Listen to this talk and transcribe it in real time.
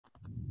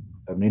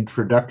an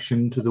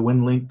introduction to the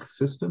WinLink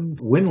system.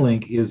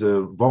 WinLink is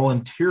a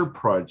volunteer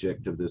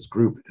project of this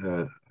group,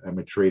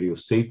 Amateur Radio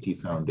Safety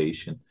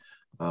Foundation.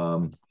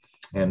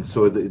 And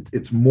so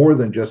it's more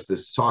than just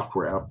this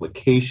software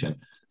application.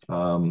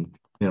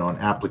 You know, an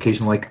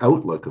application like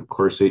Outlook, of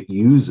course, it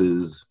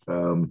uses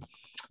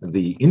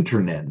the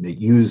internet, and it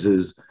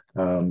uses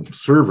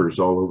servers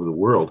all over the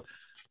world.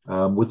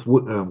 With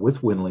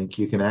WinLink,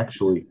 you can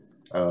actually,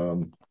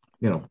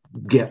 you know,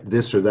 get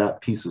this or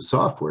that piece of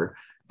software.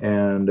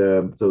 And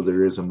though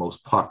there is a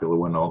most popular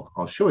one,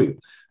 I'll show you.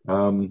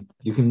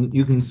 You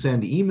can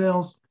send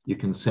emails. You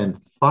can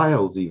send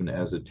files even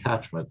as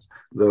attachments,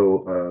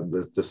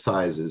 though the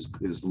size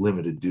is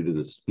limited due to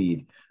the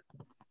speed.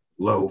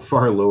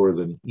 Far lower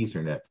than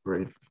Ethernet,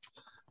 right?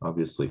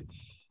 Obviously.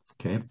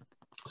 Okay.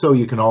 So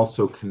you can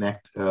also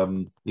connect.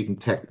 You can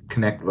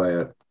connect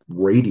via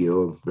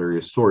radio of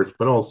various sorts,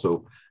 but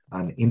also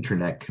an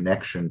internet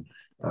connection,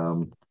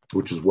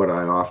 which is what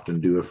I often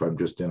do if I'm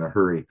just in a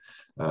hurry,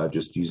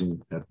 just using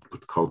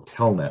what's called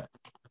Telnet.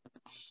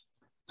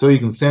 So you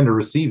can send or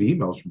receive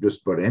emails from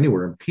just about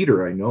anywhere. And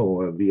Peter, I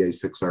know,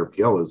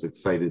 VA6RPL is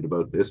excited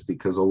about this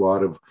because a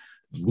lot of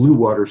blue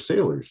water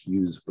sailors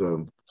use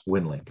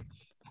WinLink,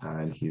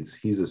 and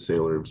he's a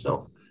sailor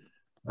himself.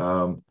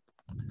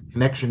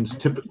 Connections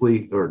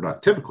typically, or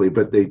not typically,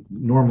 but they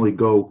normally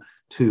go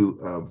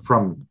to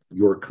from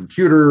your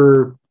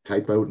computer,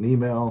 type out an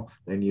email,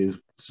 then you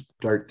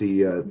start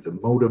the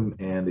modem,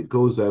 and it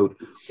goes out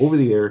over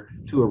the air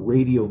to a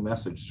radio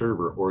message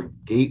server or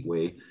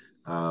gateway,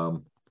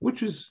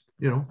 which is,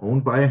 you know,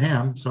 owned by a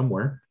ham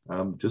somewhere,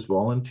 just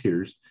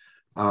volunteers.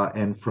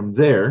 And from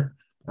there,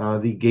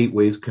 the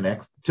gateways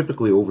connect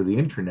typically over the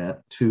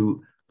internet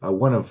to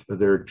one of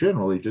their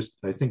generally just,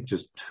 I think,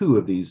 just two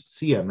of these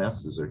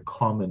CMSs are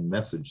common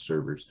message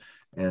servers.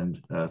 And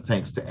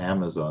thanks to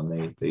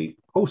Amazon, they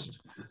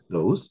host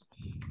those.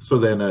 So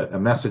then a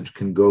message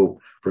can go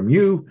from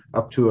you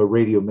up to a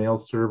radio mail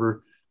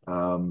server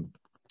over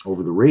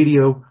the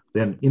radio,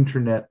 then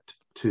internet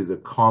to the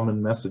common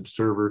message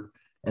server.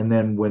 And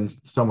then when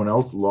someone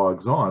else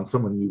logs on,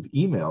 someone you've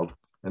emailed,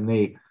 and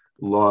they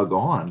log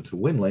on to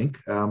WinLink,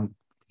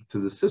 to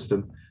the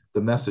system,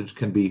 the message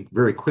can be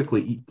very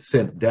quickly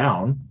sent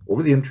down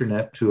over the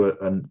internet to a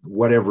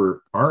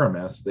whatever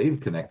RMS they've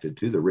connected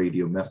to, the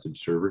radio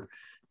message server,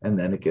 and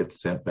then it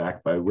gets sent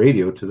back by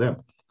radio to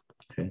them.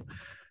 Okay.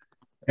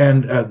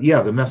 And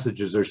yeah, the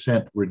messages are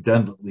sent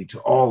redundantly to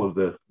all of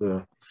the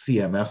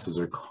CMSs,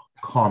 or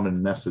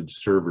common message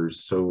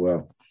servers.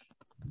 So,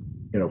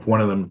 you know, if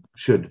one of them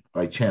should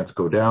by chance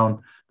go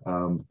down,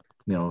 you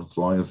know, as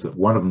long as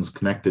one of them is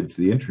connected to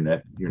the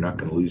internet, you're not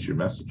going to lose your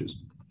messages.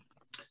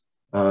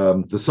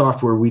 The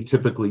software we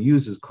typically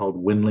use is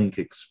called WinLink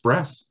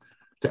Express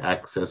to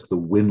access the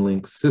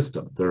WinLink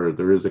system.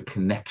 There is a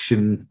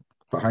connection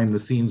behind the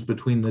scenes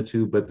between the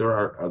two, but there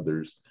are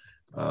others.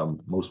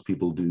 Most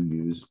people do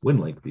use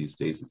WinLink these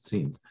days, it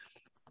seems.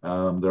 There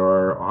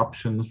are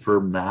options for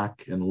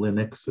Mac and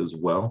Linux as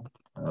well.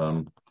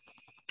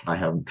 I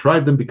haven't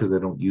tried them because I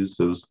don't use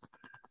those.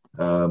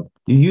 You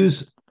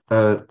use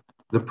the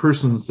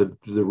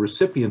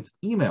recipient's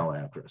email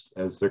address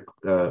as their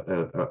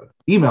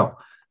email.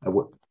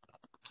 I'm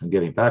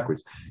getting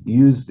backwards.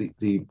 You use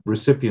the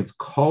recipient's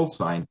call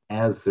sign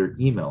as their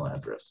email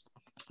address.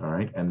 All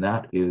right, and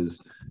that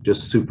is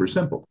just super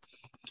simple.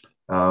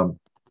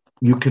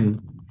 You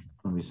can,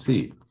 let me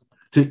see,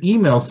 to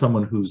email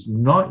someone who's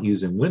not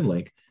using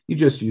WinLink, you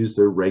just use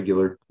their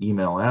regular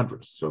email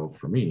address. So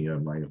for me,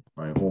 my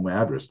home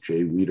address,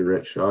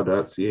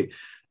 jweeder@shaw.ca,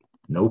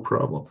 no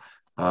problem.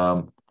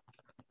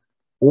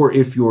 Or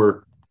if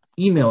you're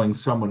emailing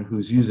someone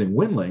who's using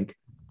WinLink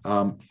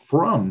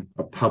from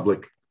a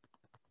public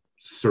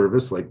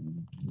service like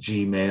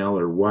Gmail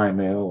or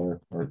Ymail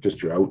or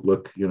just your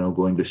Outlook, you know,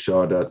 going to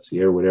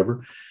shaw.ca or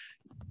whatever,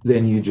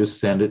 then you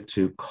just send it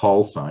to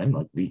call sign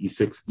like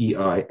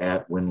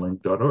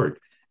VE6EI@winlink.org,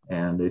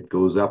 and it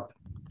goes up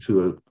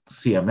to a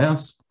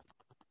CMS,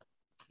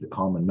 the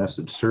common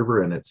message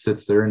server, and it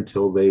sits there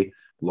until they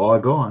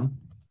log on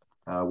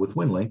with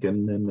WinLink,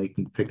 and then they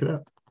can pick it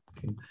up.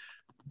 Okay.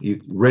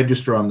 You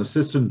register on the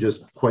system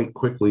just quite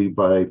quickly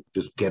by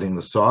just getting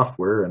the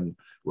software and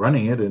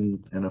running it,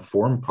 and a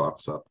form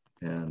pops up,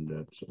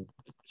 and so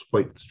it's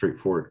quite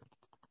straightforward.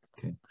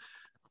 Okay,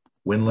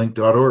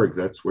 winlink.org,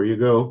 that's where you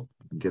go.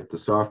 Get the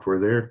software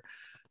there.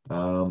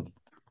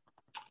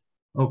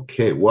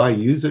 Okay, why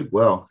use it?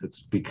 Well,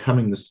 it's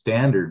becoming the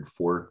standard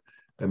for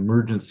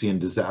emergency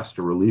and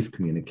disaster relief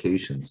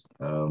communications.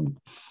 You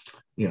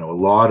know, a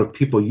lot of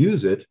people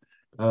use it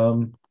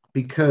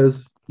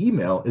because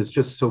email is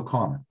just so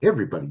common.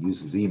 Everybody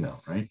uses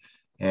email, right?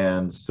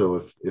 And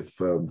so if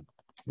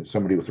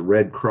somebody with the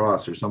Red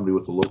Cross or somebody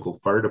with the local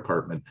fire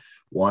department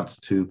wants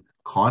to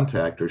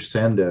contact or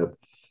send a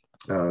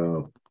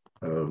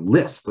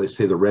list, let's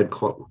say the Red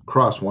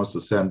Cross wants to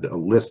send a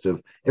list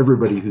of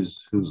everybody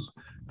who's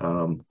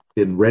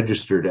been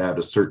registered at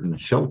a certain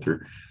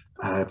shelter,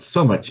 it's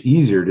so much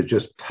easier to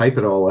just type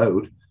it all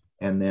out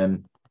and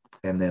then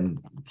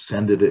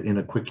send it in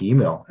a quick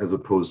email, as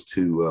opposed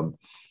to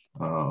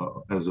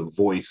as a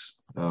voice,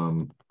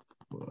 you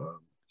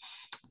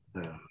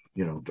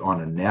know,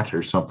 on a net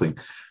or something.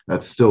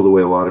 That's still the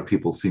way a lot of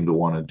people seem to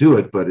want to do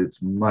it, but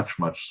it's much,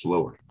 much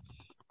slower.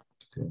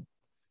 Okay.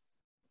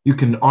 You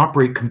can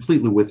operate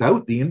completely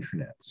without the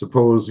internet.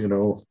 Suppose, you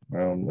know,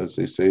 as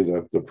they say,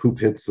 the poop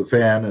hits the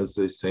fan, as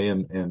they say,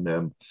 and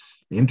the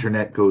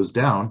internet goes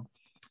down.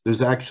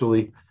 There's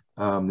actually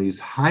these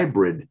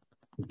hybrid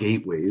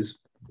gateways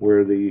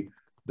where the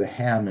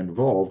ham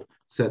involved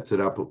sets it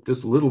up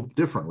just a little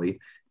differently.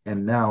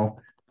 And now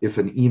if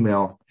an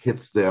email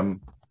hits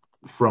them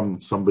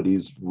from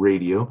somebody's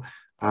radio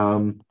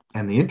and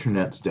the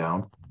internet's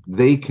down,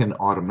 they can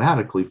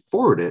automatically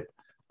forward it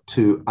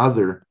to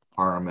other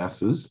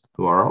RMSs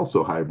who are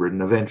also hybrid,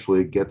 and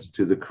eventually it gets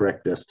to the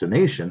correct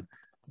destination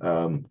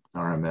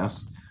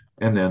RMS,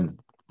 and then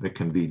it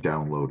can be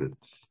downloaded.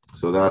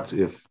 So that's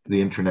if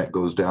the internet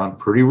goes down.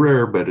 Pretty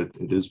rare, but it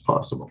is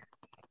possible.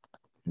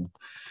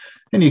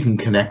 And you can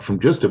connect from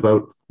just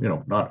about, you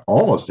know, not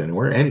almost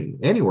anywhere,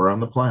 anywhere on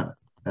the planet.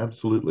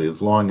 Absolutely,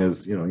 as long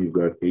as, you know, you've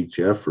got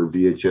HF or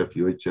VHF,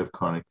 UHF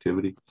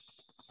connectivity.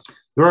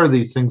 There are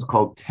these things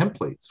called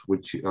templates,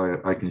 which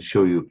I can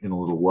show you in a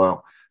little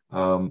while,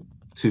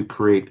 to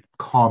create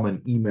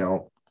common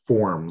email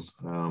forms.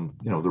 You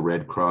know, the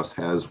Red Cross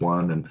has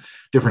one, and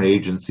different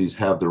agencies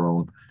have their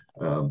own.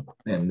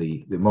 And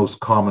the most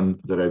common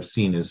that I've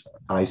seen is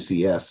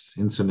ICS,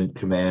 Incident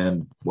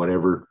Command,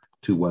 whatever,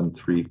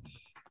 213.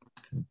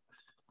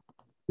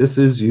 This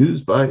is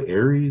used by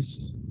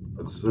ARES.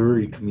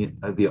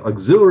 The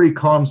auxiliary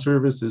comm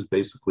service is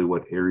basically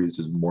what ARES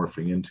is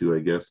morphing into, I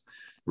guess.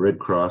 Red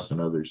Cross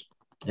and others.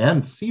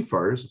 And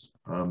CFARS.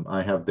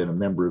 I have been a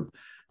member of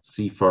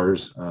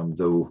CFARS,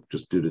 though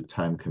just due to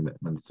time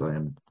commitments, I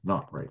am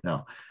not right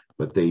now.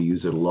 But they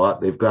use it a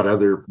lot. They've got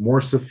other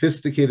more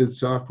sophisticated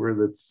software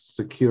that's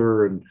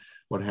secure and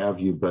what have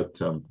you, but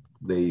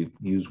they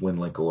use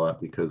Winlink a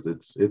lot because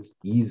it's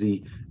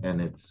easy,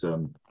 and it's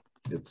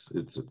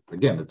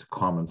again, it's a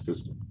common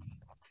system.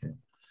 Okay.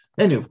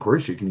 And of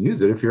course, you can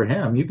use it if you're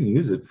ham. You can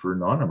use it for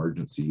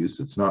non-emergency use.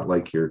 It's not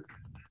like you're,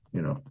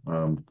 you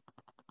know,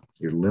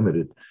 you're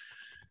limited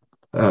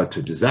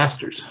to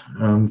disasters.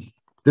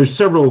 There's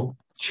several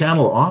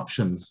channel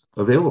options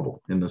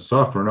available in the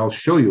software, and I'll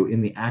show you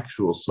in the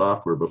actual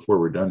software before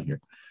we're done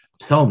here.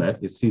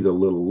 Telnet, you see the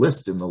little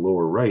list in the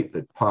lower right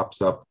that pops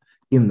up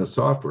in the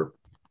software.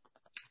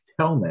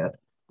 Telnet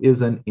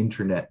is an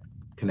internet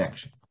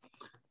connection.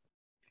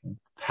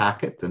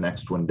 Packet, the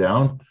next one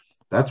down,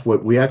 that's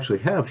what we actually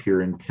have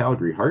here in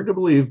Calgary. Hard to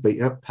believe, but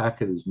yep,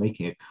 Packet is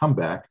making a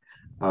comeback.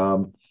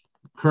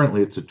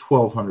 Currently, it's a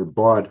 1200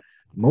 baud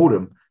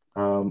modem,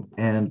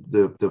 and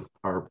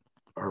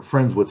our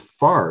friends with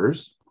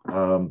FARS,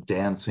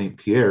 Dan St.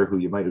 Pierre, who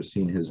you might have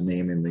seen his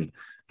name in the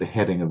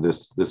heading of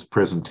this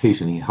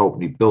presentation. He helped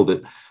me build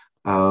it.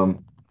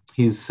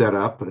 He's set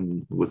up,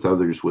 and with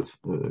others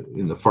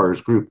in the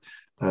FARS group,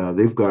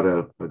 they've got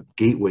a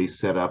gateway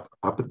set up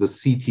at the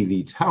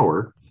CTV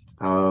tower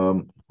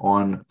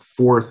on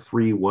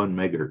 431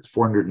 megahertz,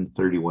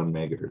 431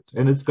 megahertz,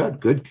 and it's got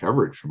good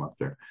coverage from up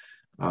there.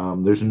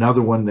 There's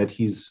another one that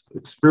he's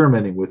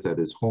experimenting with at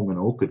his home in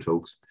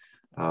Okotoks,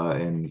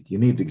 and you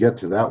need to get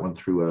to that one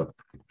through a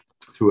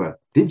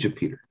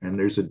digipeater, and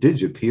there's a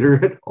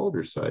digipeater at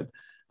Alderside.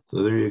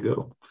 So there you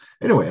go.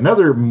 Anyway,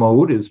 another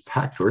mode is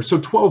Pactor. So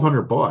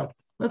 1200 baud.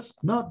 That's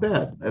not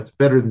bad. That's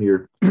better than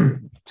you're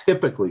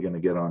typically going to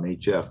get on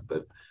HF,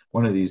 but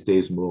one of these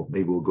days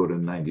maybe we'll go to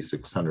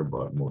 9600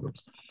 baud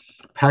modems.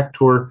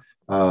 Pactor,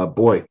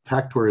 boy,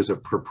 Pactor is a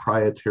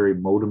proprietary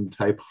modem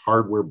type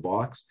hardware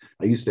box.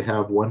 I used to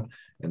have one,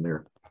 and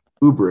they're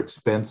uber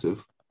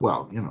expensive.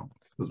 Well, you know,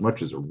 as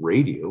much as a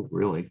radio,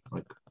 really,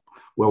 like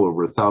well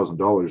over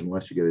 $1,000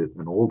 unless you get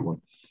an old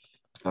one.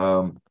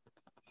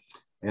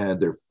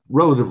 And they're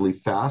relatively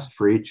fast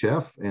for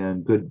HF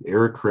and good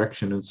error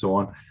correction and so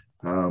on.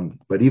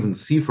 But even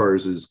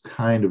CFARS is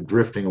kind of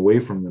drifting away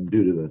from them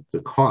due to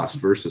the cost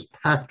versus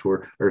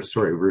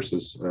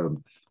versus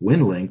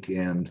Winlink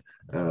and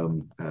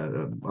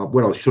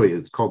what I'll show you.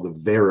 It's called the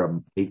Vera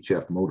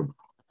HF modem.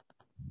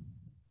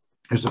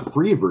 There's a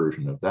free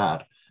version of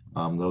that,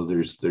 though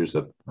there's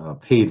a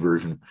paid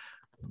version,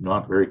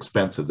 not very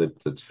expensive,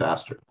 that's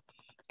faster.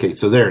 Okay,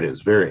 so there it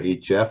is, Vera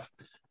HF.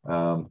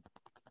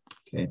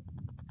 Okay,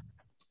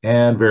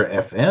 and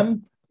Vera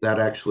FM. That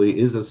actually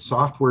is a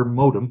software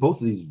modem. Both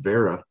of these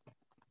Vera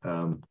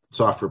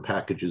software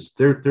packages,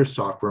 they're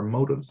software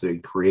modems. They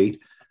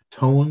create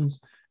tones,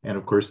 and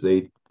of course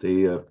they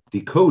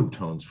decode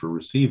tones for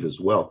receive as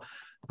well.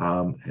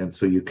 And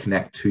so you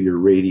connect to your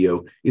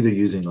radio either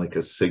using like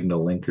a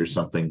signal link or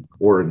something,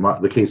 or in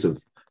the case of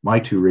my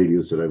two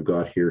radios that I've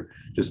got here,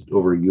 just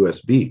over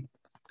USB,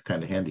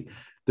 kind of handy.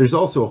 There's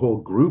also a whole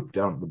group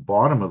down at the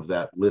bottom of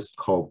that list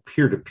called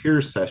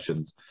peer-to-peer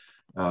sessions.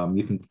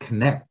 You can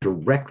connect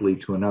directly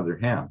to another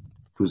ham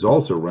who's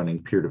also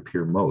running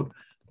peer-to-peer mode,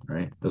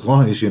 right? As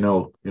long as you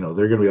know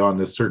they're going to be on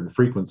this certain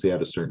frequency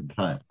at a certain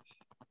time.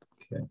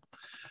 Okay.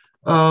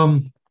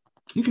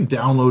 You can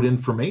download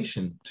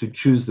information to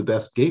choose the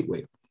best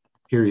gateway.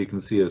 here you can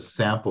see a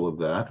sample of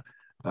that.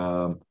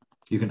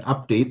 You can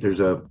update.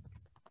 There's a,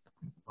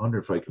 I wonder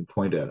if I can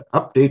point at it.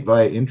 Update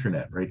via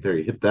internet right there.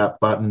 You hit that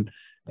button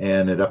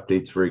and it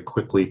updates very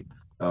quickly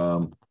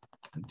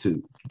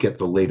to get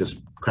the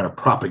latest kind of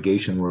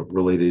propagation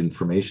related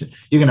information.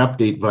 You can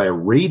update via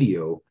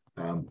radio,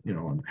 you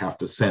know, and have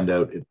to send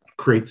out, it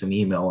creates an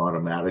email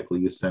automatically.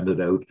 You send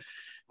it out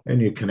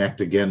and you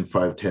connect again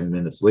 5-10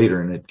 minutes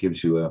later and it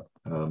gives you a,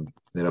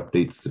 it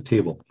updates the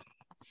table.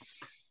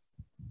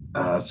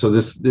 So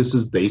this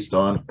is based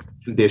on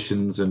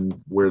conditions and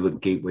where the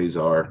gateways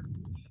are.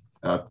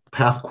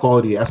 Path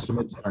quality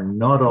estimates are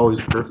not always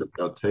perfect,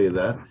 I'll tell you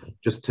that.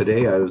 Just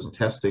today I was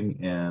testing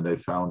and I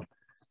found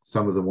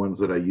some of the ones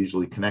that I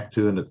usually connect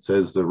to and it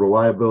says the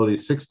reliability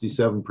is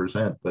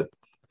 67%, but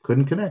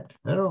couldn't connect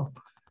at all.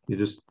 You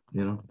just,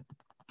 you know,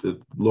 the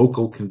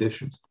local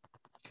conditions.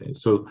 Okay,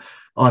 so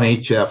on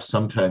HF,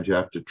 sometimes you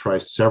have to try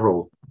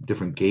several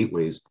different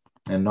gateways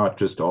and not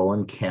just all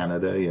in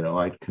Canada. You know,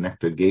 I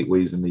connected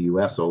gateways in the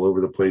US all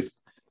over the place,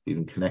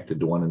 even connected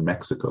to one in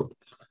Mexico.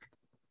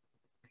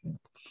 Okay.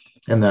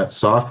 And that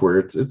software,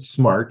 it's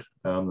smart.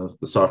 The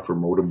software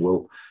modem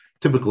will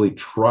typically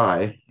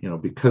try, you know,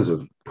 because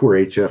of poor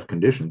HF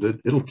conditions,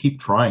 it'll keep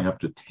trying up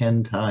to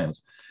 10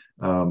 times.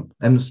 And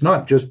it's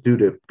not just due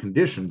to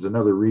conditions.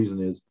 Another reason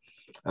is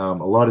a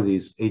lot of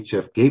these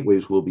HF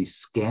gateways will be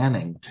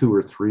scanning 2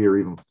 or 3 or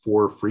even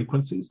 4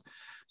 frequencies.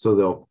 So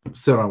they'll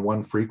sit on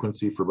one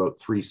frequency for about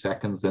 3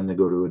 seconds, then they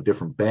go to a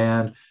different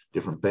band,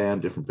 different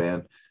band, different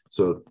band.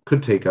 So it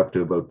could take up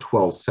to about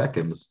 12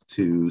 seconds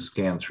to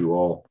scan through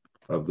all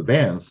of the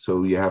bands.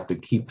 So you have to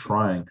keep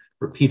trying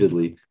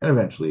repeatedly and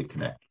eventually it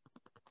connects.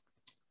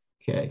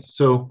 Okay,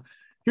 so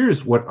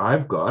here's what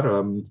I've got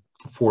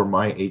for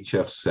my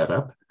HF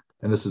setup,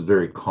 and this is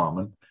very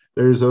common.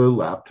 There's a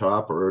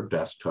laptop or a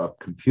desktop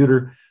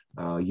computer,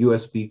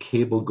 USB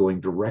cable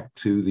going direct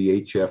to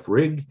the HF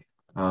rig.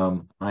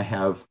 I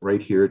have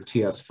right here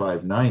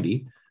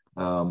TS590,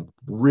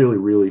 really,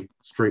 really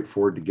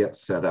straightforward to get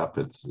set up.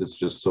 It's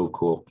just so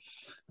cool,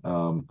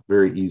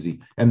 very easy.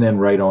 And then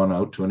right on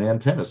out to an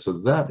antenna. So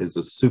that is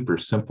a super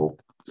simple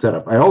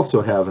setup. I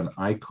also have an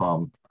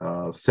ICOM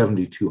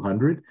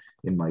 7200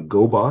 in my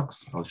Go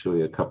box. I'll show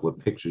you a couple of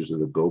pictures of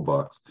the Go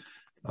box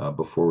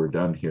before we're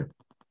done here.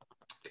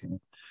 Okay.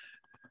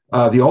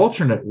 The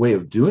alternate way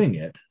of doing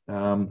it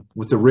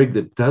with a rig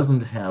that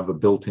doesn't have a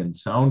built-in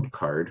sound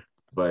card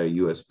via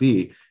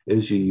USB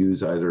is you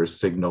use either a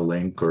Signal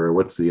Link or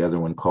what's the other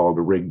one called,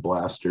 a Rig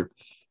Blaster.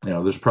 You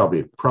know, there's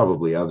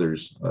probably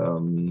others,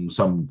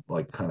 some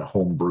like kind of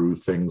homebrew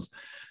things.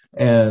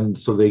 And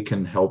so they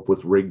can help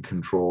with rig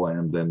control,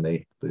 and then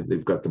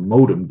they've got the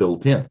modem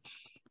built in.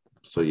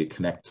 So you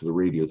connect to the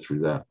radio through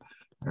that,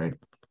 right?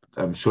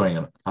 I'm showing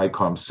an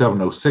ICOM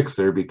 706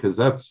 there because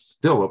that's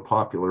still a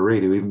popular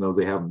radio, even though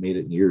they haven't made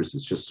it in years.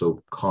 It's just so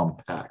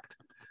compact.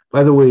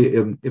 By the way,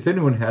 if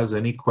anyone has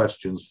any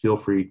questions, feel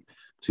free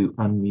to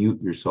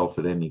unmute yourself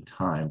at any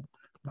time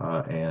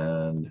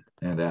and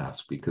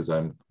ask, because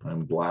I'm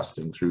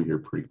blasting through here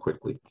pretty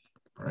quickly,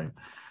 all right?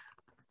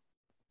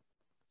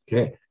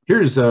 Okay,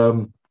 here's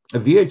a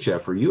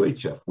VHF or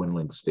UHF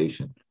Winlink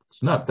station.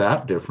 It's not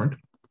that different.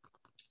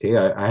 Okay,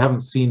 I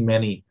haven't seen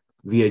many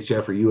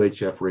VHF or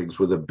UHF rigs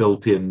with a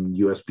built-in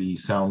USB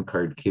sound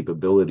card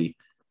capability.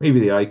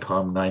 Maybe the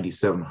ICOM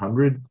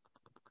 9700,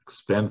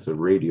 expensive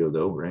radio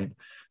though, right?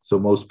 So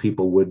most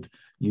people would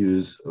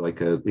use like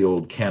the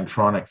old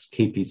Cantronics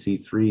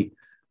KPC3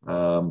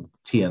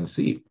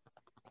 TNC,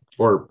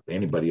 or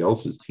anybody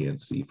else's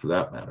TNC for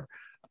that matter.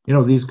 You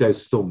know, these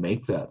guys still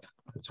make that.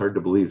 It's hard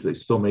to believe they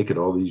still make it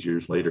all these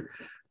years later.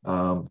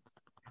 An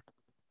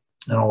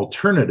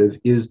alternative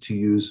is to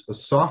use a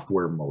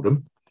software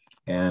modem,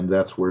 and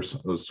that's where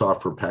a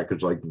software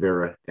package like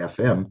Vera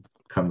FM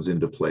comes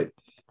into play.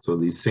 So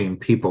these same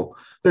people,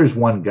 there's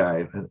one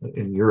guy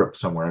in Europe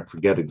somewhere, I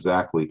forget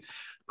exactly,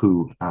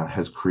 who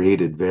has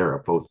created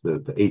Vera, both the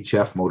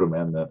HF modem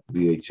and the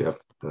VHF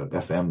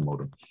FM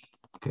modem.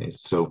 Okay,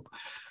 so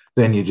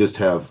then you just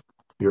have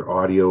your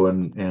audio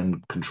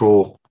and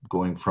control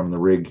going from the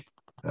rig.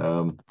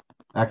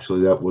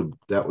 Actually, that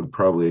would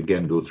probably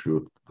again go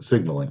through a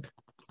Signal Link.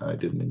 I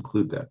didn't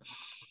include that.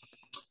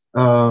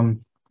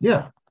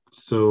 Yeah,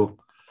 so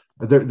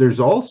there's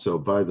also,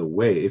 by the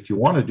way, if you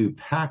want to do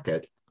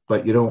packet,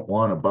 but you don't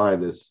want to buy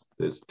this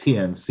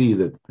TNC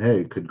that,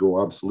 hey, could go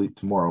obsolete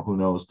tomorrow, who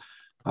knows?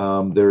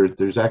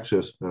 There's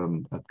actually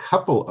a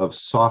couple of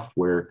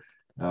software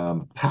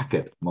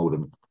packet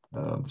modem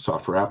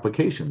software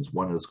applications.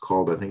 One is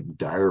called, I think,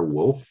 Dire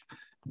Wolf.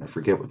 I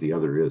forget what the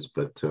other is,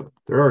 but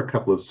there are a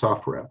couple of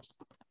software apps.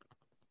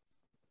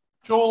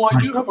 Joel, I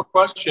do have a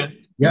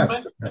question. Yes.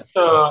 You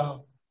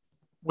mentioned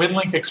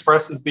Winlink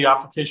Express is the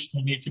application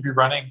you need to be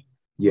running.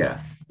 Yeah.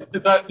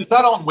 Is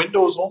that on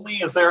Windows only?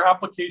 Is there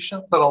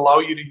applications that allow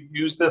you to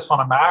use this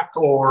on a Mac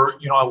or,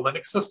 you know, a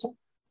Linux system?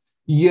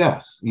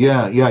 Yes.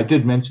 Yeah. I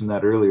did mention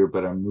that earlier,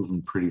 but I'm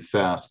moving pretty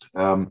fast.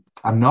 I'm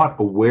not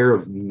aware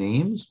of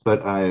names,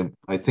 but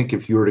I think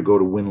if you were to go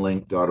to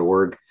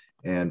winlink.org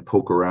and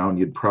poke around,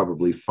 you'd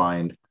probably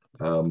find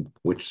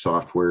which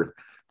software,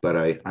 but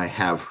I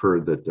have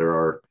heard that there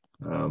are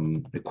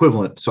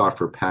equivalent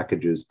software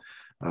packages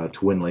to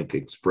WinLink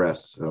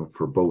Express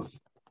for both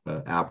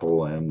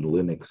Apple and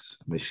Linux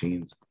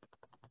machines.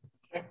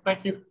 Okay,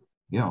 thank you.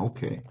 Yeah,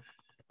 okay.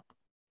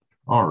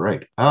 All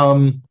right.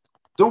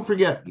 Don't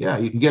forget, yeah,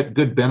 you can get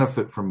good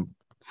benefit from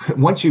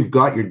once you've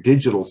got your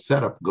digital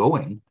setup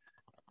going.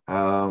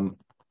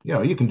 You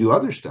know, you can do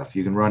other stuff.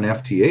 You can run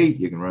FT8.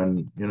 You can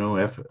run, you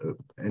know,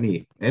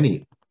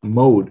 any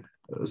mode,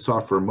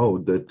 software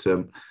mode that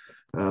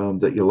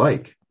that you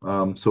like.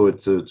 So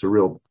it's a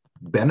real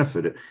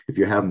benefit if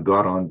you haven't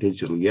got on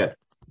digital yet.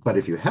 But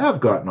if you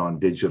have gotten on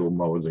digital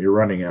modes, you're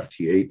running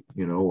FT8,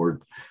 you know, or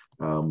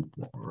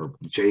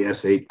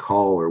JS8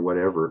 call or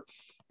whatever,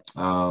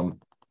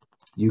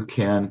 you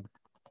can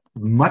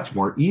much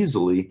more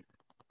easily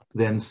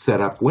then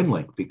set up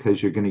WinLink,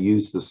 because you're going to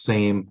use the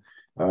same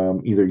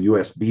either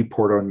USB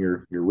port on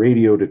your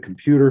radio to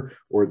computer,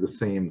 or the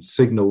same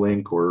signal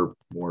link or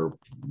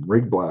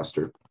rig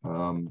blaster.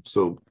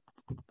 So,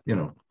 you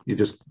know, you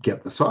just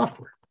get the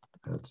software.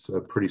 That's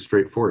pretty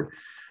straightforward.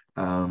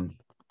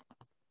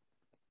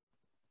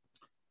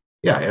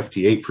 Yeah,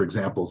 FT8, for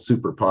example, is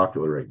super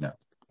popular right now,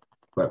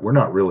 but we're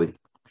not really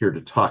here to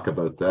talk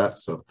about that.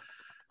 So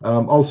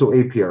also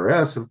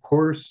APRS, of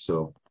course.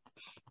 So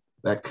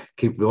that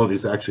capability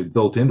is actually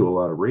built into a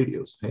lot of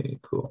radios. Hey,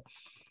 cool.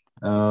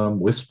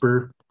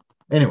 Whisper.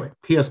 Anyway,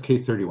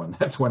 PSK31,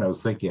 that's what I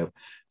was thinking of.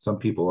 Some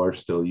people are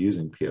still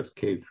using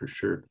PSK for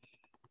sure.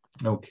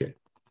 Okay.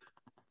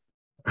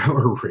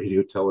 Or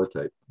radio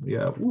teletype.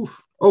 Yeah, oof.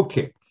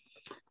 Okay.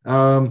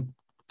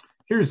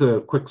 Here's a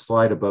quick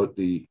slide about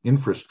the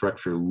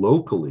infrastructure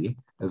locally.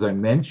 As I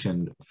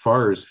mentioned,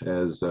 FARS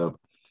has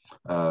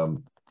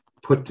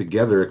put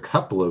together a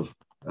couple of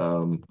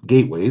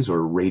gateways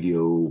or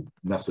radio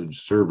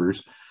message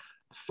servers.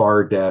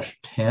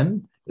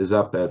 FAR-10 is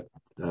up at,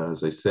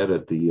 as I said,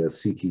 at the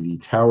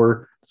CTV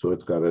tower, so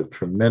it's got a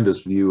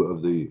tremendous view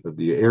of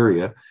the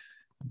area.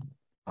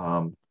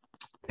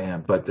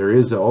 But there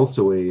is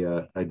also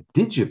a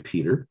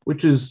digipeater,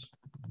 which is,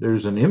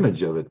 there's an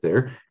image of it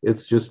there.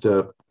 It's just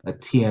a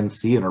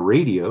TNC and a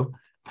radio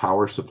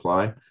power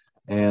supply,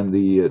 and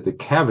the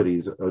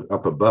cavities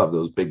up above,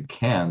 those big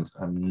cans.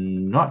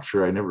 I'm not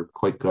sure, I never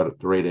quite got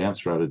the right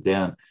answer out of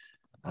Dan,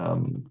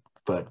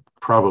 but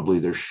probably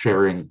they're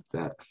sharing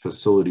that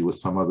facility with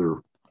some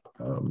other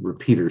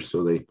repeaters,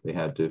 so they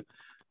had to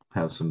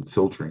have some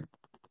filtering.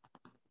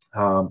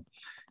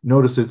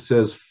 Notice it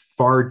says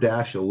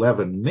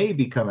FAR-11 may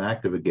become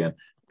active again.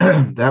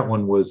 That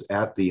one was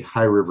at the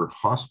High River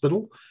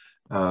Hospital,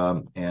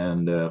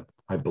 and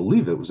I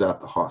believe it was at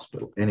the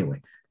hospital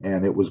anyway,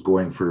 and it was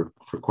going for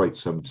quite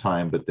some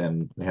time, but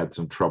then they had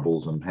some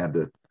troubles and had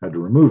to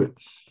remove it.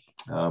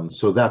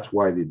 So that's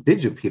why the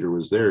digipeater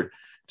was there,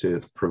 to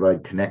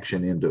provide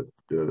connection into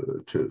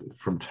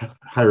from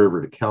High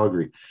River to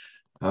Calgary.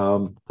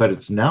 But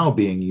it's now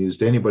being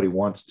used. Anybody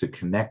wants to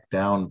connect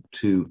down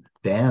to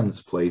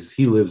Dan's place.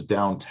 He lives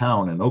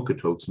downtown in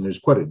Okotoks, and there's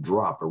quite a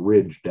drop, a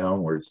ridge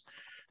downwards,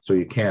 so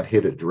you can't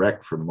hit it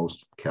direct from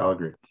most of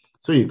Calgary.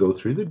 So you go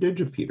through the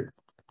digipeater.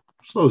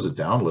 Slows it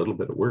down a little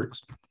bit, it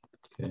works.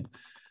 Okay.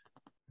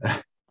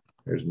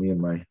 There's me in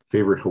my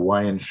favorite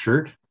Hawaiian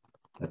shirt,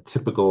 a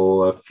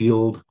typical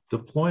field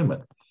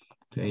deployment.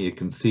 Okay, you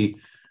can see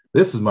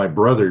this is my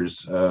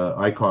brother's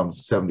ICOM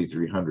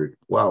 7300.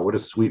 Wow, what a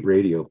sweet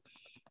radio.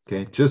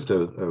 Okay, just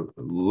a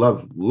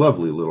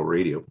lovely little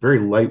radio. Very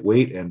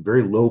lightweight and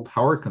very low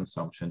power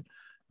consumption.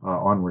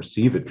 On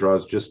receive, it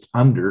draws just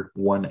under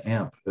 1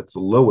 amp. That's the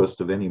lowest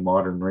of any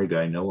modern rig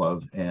I know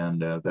of,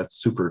 and that's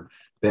super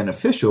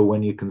beneficial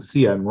when you can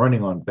see I'm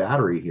running on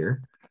battery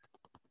here.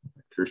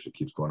 The cursor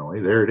keeps going away.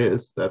 There it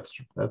is. That's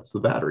the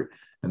battery,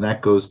 and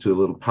that goes to a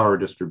little power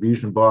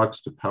distribution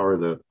box to power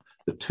the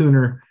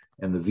tuner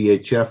and the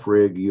VHF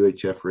rig,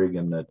 UHF rig,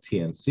 and the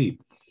TNC.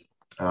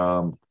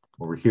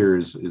 Over here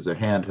is a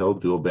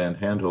handheld, dual band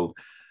handheld.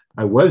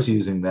 I was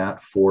using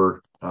that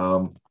for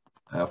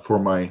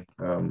my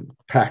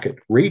packet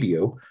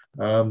radio.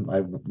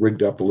 I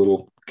rigged up a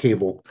little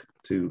cable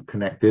to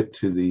connect it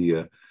to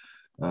the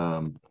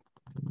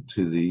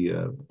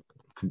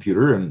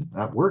computer, and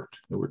that worked.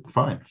 It worked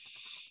fine.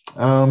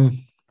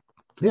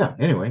 Yeah,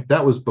 anyway,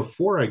 that was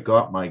before I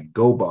got my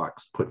Go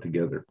box put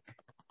together.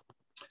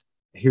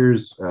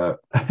 Here's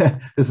this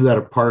is at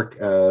a park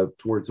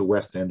towards the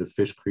west end of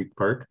Fish Creek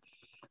Park.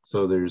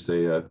 So there's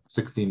a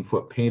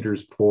 16-foot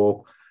painter's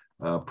pole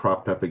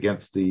propped up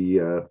against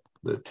the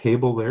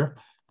table there,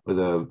 with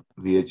a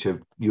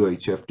VHF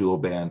UHF dual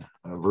band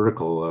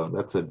vertical.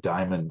 That's a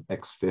Diamond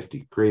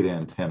X50, great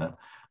antenna,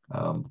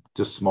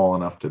 just small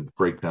enough to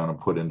break down and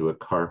put into a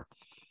car.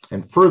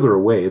 And further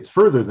away, it's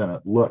further than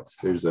it looks.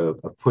 There's a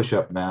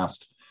push-up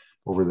mast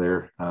over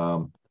there,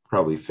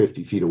 probably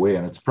 50 feet away,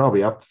 and it's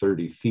probably up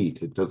 30 feet.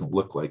 It doesn't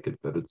look like it,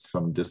 but it's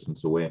some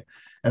distance away.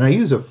 And I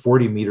use a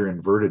 40-meter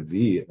inverted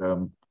V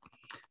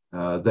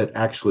that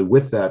actually,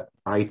 with that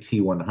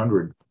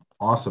IT100,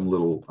 awesome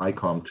little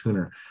ICOM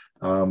tuner,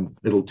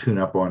 it'll tune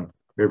up on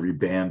every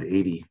band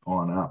 80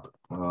 on up.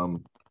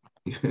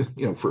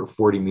 for a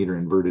 40-meter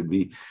inverted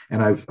V.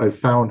 And I've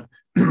found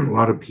a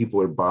lot of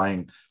people are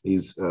buying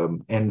these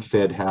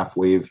end-fed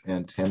half-wave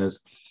antennas.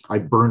 I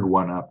burned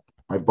one up.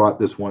 I bought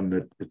this one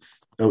that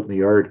it's out in the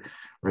yard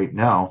right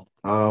now,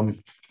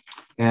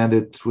 and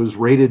it was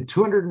rated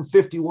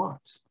 250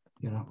 watts.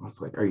 I was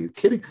like, are you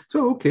kidding?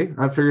 So, okay,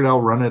 I figured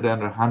I'll run it at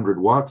 100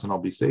 watts and I'll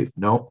be safe.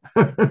 No,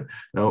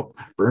 no,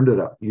 burned it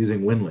up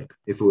using Winlink.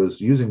 If it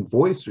was using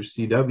voice or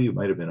CW, it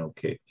might have been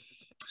okay.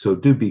 So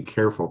do be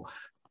careful.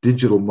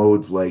 Digital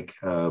modes like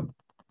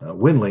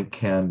Winlink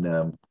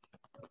can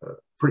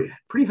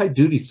pretty high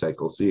duty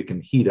cycles, so you can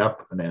heat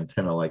up an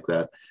antenna like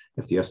that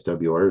if the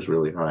SWR is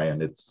really high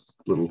and its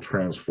little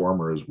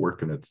transformer is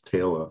working its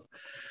tail off.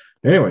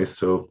 Anyway,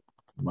 so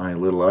my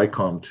little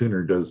ICOM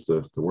tuner does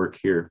the work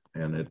here,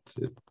 and it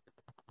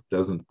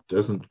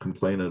doesn't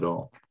complain at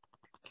all.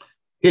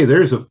 Okay,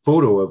 there's a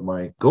photo of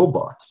my Go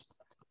box.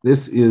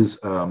 This is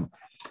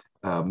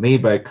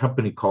made by a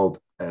company called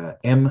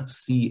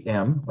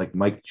MCM, like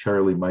Mike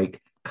Charlie Mike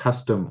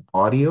Custom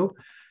Audio,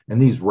 and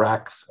these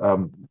racks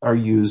are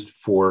used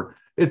for,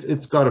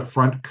 it's got a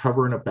front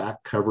cover and a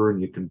back cover,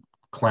 and you can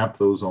clamp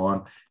those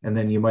on, and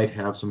then you might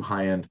have some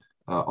high-end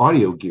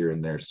audio gear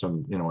in there,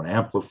 some an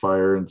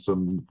amplifier and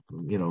some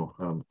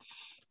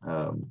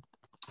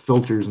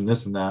filters and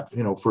this and that,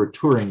 for a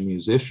touring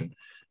musician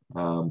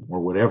or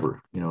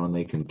whatever, and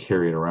they can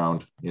carry it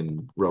around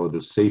in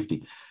relative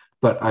safety.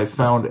 But I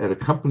found at a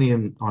company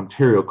in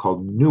Ontario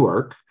called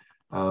Newark,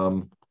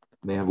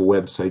 they have a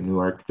website,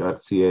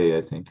 newark.ca,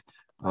 I think.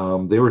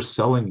 They were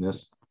selling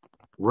this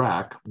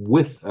rack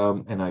with,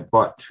 and I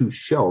bought 2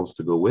 shelves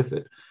to go with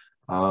it.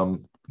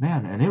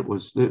 Man, and it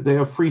was, they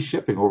have free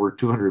shipping over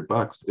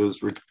 $200. It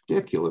was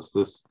ridiculous.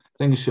 This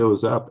thing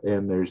shows up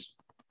and there's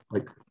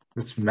like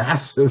this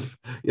massive,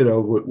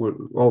 with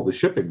all the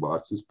shipping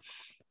boxes,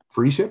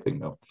 free shipping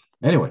though.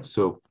 Anyway,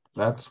 so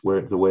that's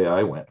the way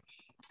I went.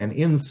 And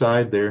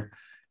inside there,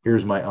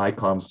 here's my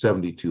ICOM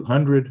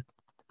 7200.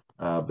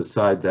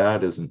 Beside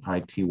that is an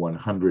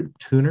IT100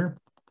 tuner.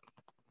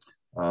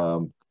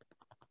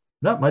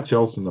 Not much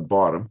else in the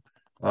bottom.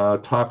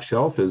 Top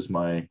shelf is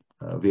my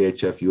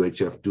VHF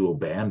UHF dual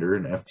bander,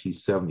 an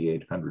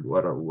FT7800.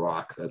 What a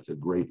rock. That's a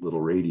great little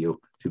radio.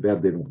 Too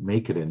bad they don't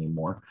make it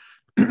anymore.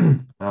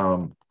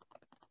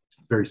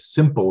 Very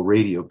simple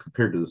radio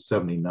compared to the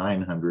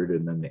 7900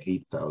 and then the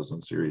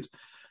 8000 series.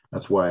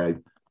 That's why I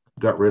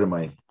got rid of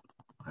my,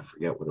 I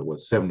forget what it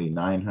was,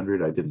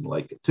 7900. I didn't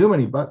like it. Too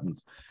many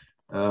buttons.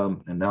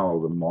 And now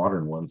all the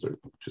modern ones are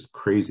just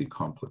crazy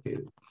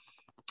complicated.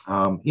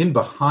 In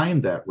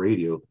behind that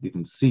radio, you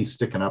can see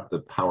sticking up the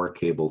power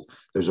cables,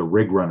 there's a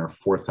Rig Runner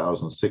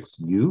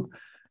 4006U,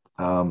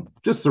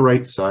 just the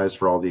right size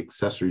for all the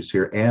accessories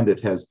here, and it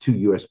has 2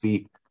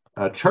 USB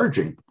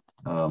charging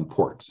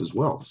ports as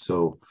well.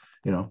 So,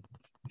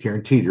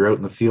 guaranteed you're out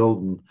in the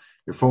field and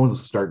your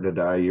phone's starting to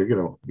die, you're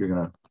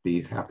gonna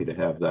be happy to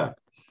have that.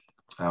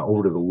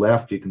 Over to the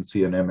left, you can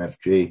see an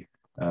MFJ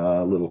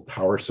little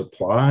power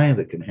supply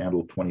that can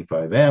handle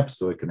 25 amps,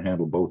 so it can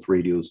handle both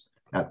radios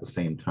at the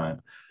same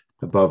time.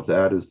 Above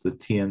that is the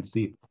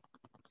TNC.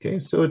 Okay,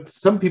 so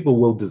some people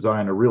will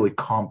design a really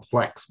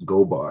complex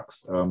Go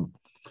box.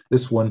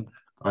 This one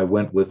I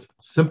went with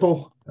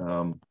simple,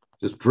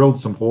 just drilled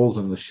some holes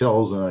in the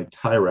shells and I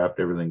tie wrapped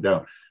everything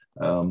down,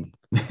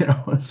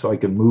 so I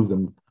can move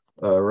them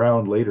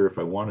around later if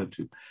I wanted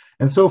to.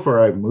 And so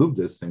far I've moved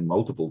this thing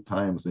multiple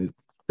times. These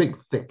big,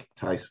 thick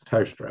tie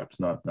straps,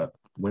 not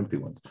wimpy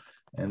ones,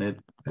 and it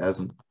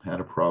hasn't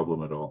had a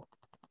problem at all.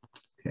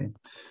 Okay.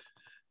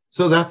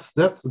 So that's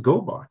the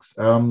Go box.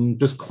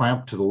 Just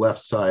clamped to the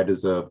left side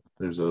is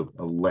there's a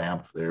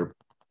lamp there,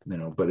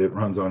 but it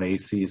runs on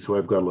AC, so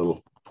I've got a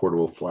little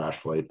portable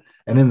flashlight.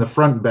 And in the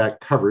front and back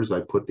covers,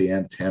 I put the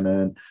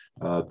antenna,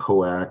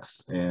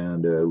 coax,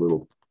 and a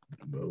little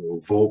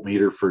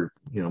voltmeter for,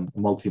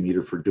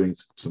 multimeter for doing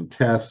some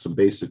tests, some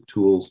basic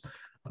tools,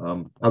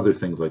 other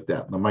things like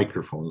that. And the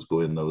microphones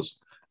go in those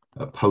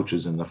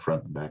pouches in the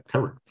front and back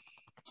cover.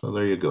 So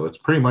there you go. It's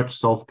pretty much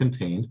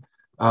self-contained.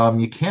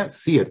 You can't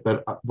see it,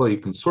 but well, you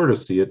can sort of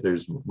see it.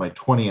 There's my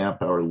 20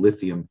 amp hour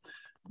lithium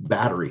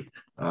battery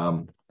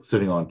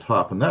sitting on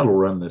top, and that'll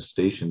run this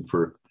station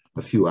for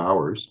a few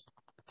hours.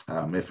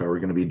 If I were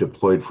going to be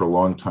deployed for a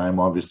long time,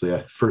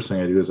 obviously, first thing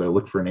I do is I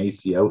look for an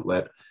AC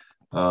outlet.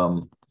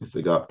 If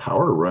they got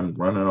power, run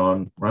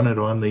it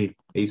on the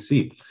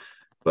AC.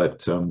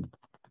 But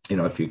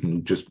if you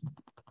can just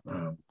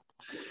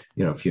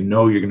if you're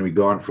going to be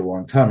gone for a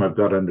long time, I've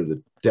got under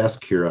the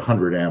desk here a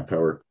 100 amp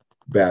hour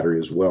battery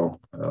as well.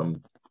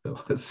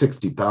 It's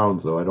 60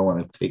 pounds though. I don't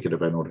want to take it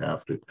if I don't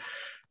have to,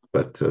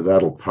 but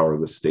that'll power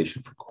the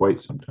station for quite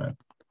some time.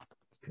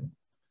 Okay.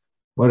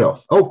 What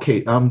else?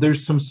 Okay,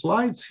 there's some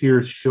slides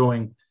here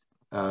showing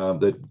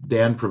that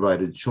Dan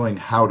provided, showing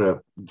how to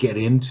get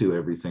into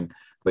everything.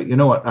 But you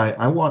know what?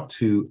 I want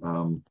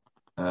to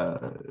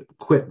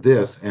quit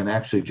this and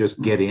actually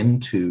just get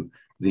into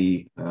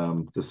the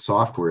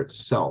software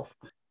itself.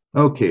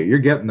 Okay, you're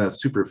getting a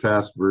super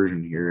fast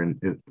version here.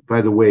 And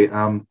by the way,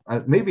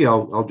 maybe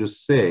I'll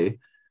just say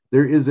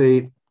there is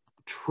a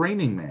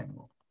training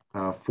manual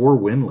for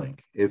Winlink.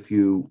 If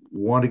you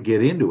want to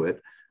get into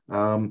it,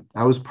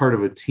 I was part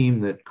of a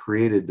team that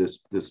created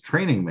this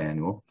training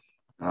manual.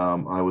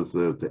 I was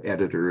the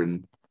editor,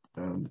 and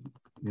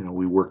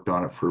we worked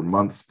on it for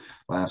months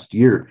last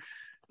year,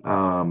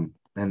 and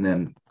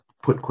then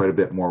put quite a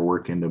bit more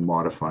work into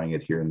modifying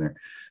it here and there.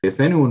 If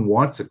anyone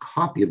wants a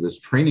copy of this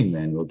training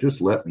manual,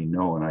 just let me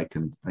know, and I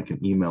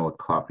can email a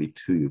copy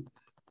to you.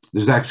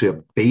 There's actually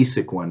a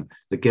basic one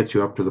that gets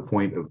you up to the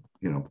point of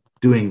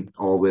doing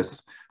all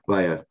this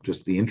via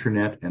just the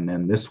internet, and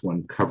then this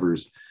one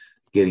covers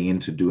getting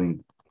into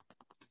doing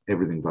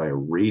everything via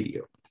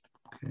radio.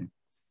 Okay.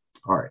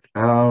 All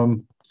right.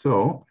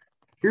 So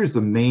here's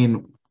the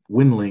main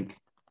Winlink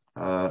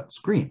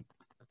screen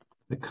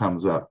that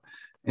comes up,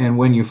 and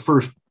when you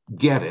first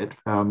get it,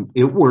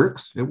 it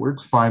works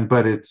fine,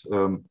 but it's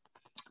oh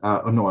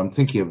no, I'm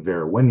thinking of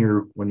Vera. When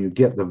you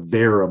get the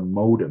Vera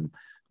modem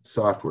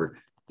software,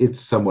 it's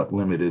somewhat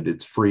limited.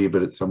 It's free,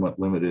 but it's somewhat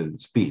limited in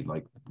speed.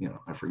 Like,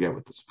 I forget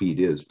what the speed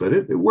is, but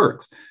it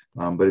works.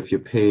 But if you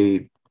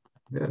pay,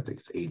 I think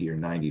it's $80 or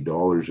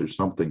 $90 or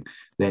something,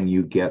 then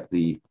you get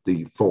the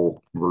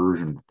full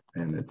version,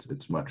 and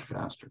it's much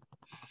faster.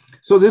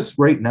 So this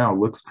right now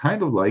looks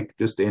kind of like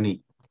just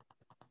any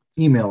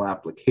email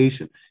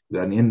application. You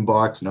got an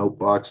inbox, an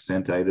outbox,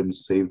 sent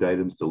items, saved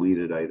items,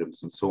 deleted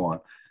items, and so on.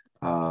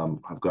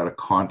 I've got a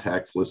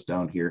contacts list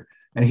down here,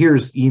 and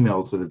here's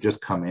emails that have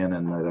just come in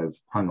and that I've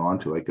hung on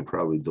to. I could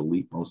probably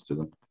delete most of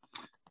them.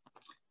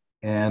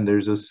 And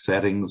there's a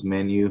settings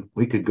menu.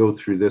 We could go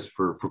through this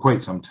for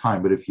quite some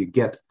time, but if you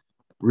get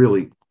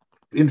really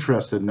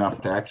interested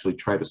enough to actually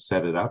try to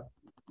set it up,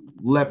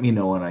 let me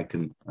know, and I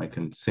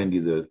can send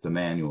you the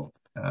manual.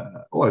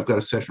 Oh, I've got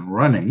a session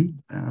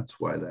running. That's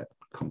why that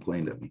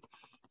complained at me.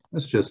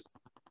 Let's just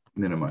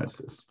minimize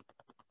this.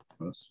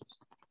 Let's just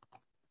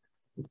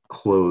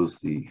close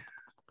the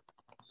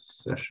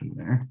session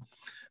there.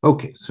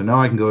 Okay, so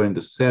now I can go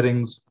into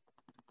settings,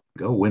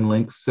 go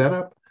Winlink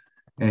setup,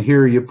 and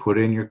here you put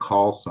in your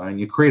call sign.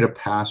 You create a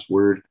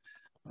password.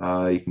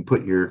 You can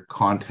put your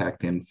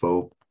contact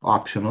info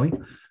optionally,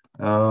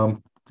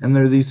 and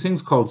there are these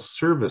things called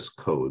service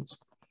codes.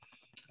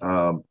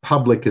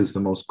 Public is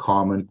the most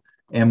common.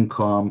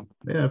 MCOM,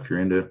 yeah, if you're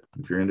into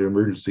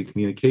emergency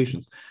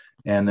communications,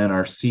 and then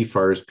our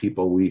CFARS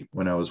people.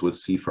 When I was with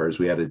CFARS,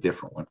 we had a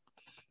different one.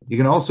 You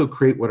can also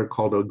create what are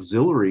called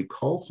auxiliary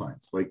call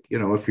signs. Like,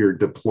 if you're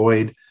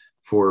deployed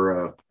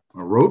for a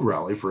road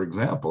rally, for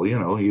example, you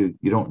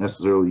don't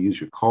necessarily use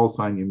your call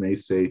sign. You may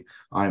say,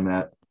 I'm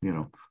at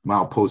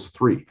milepost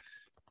 3,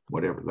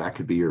 whatever. That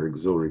could be your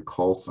auxiliary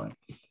call sign.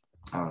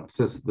 It's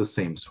just the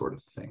same sort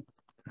of thing.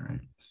 All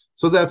right.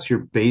 So that's your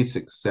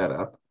basic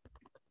setup.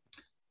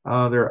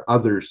 There are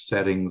other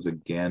settings,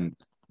 again,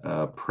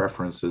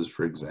 preferences,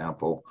 for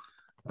example.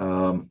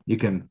 You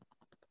can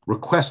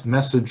request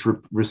message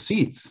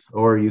receipts,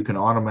 or you can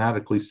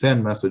automatically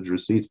send message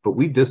receipts, but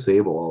we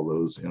disable all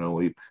those.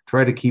 We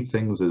try to keep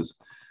things as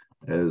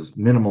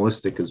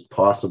minimalistic as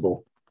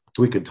possible.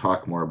 We could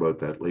talk more about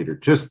that later.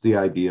 Just the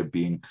idea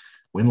being,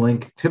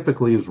 Winlink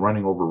typically is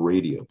running over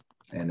radio,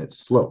 and it's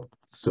slow.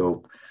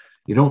 So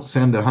you don't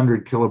send a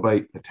 100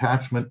 kilobyte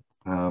attachment.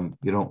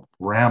 You don't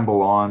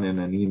ramble on in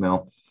an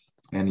email,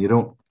 and you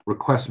don't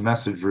request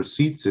message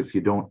receipts if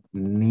you don't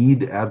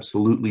need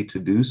absolutely to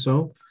do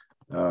so.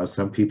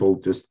 Some people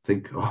just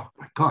think, oh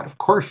my God, of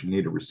course you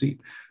need a receipt.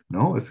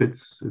 No, if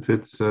it's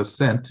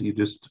sent,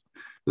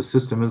 the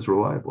system is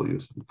reliable. You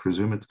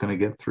presume it's going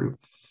to get through.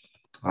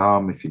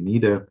 If you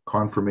need a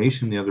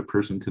confirmation, the other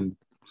person can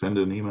send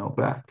an email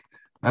back.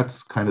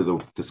 That's kind of the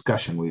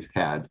discussion we've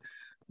had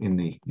in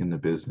the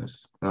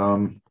business.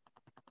 And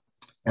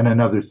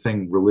another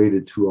thing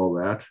related to all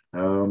that,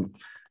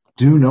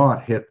 do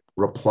not hit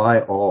reply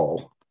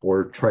all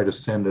or try to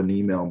send an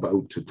email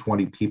out to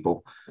 20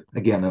 people,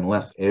 again,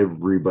 unless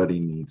everybody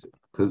needs it,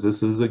 because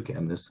this is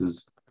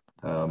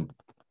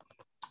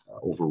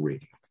over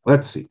radio.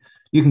 Let's see.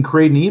 You can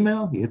create an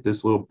email. You hit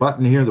this little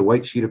button here, the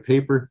white sheet of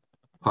paper,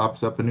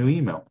 pops up a new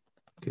email.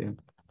 Okay.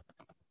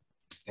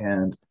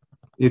 And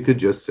you could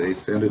just say,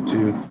 send it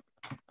to,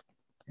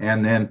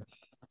 and then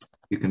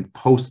you can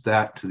post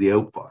that to the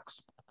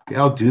outbox. Okay,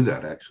 I'll do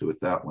that actually with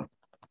that one.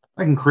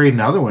 I can create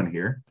another one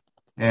here,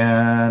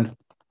 and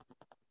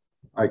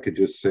I could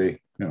just say,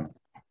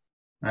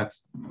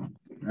 that's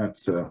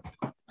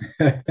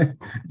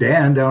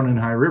Dan down in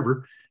High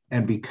River,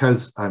 and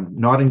because I'm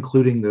not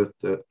including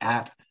the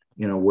at,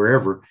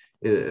 wherever,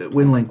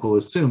 Winlink will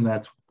assume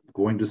that's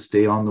going to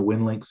stay on the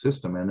Winlink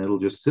system, and it'll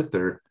just sit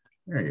there.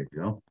 There you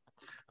go.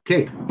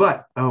 Okay,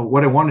 but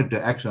what I wanted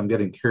to, actually, I'm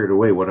getting carried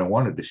away. What I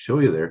wanted to show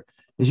you there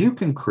is you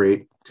can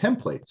create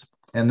templates,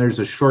 and there's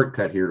a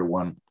shortcut here to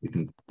one. You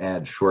can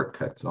add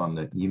shortcuts on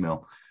the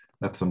email.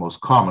 That's the most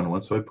common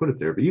one, so I put it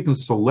there. But you can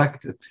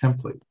select a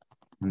template,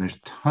 and there's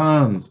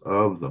tons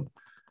of them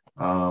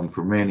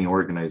for many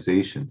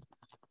organizations.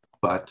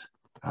 But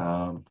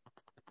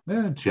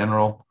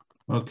general,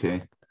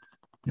 okay,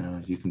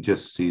 you can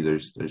just see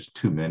there's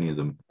too many of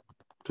them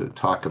to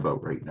talk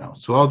about right now.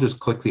 So I'll just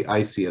click the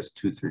ICS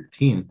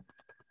 213,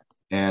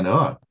 And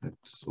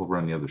it's over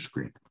on the other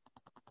screen.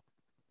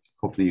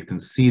 Hopefully you can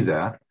see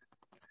that.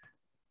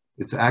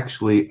 It's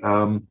actually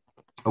a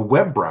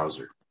web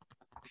browser,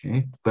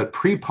 okay, but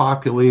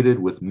pre-populated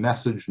with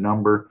message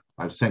number.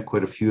 I've sent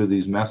quite a few of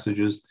these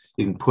messages.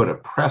 You can put a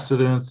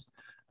precedence,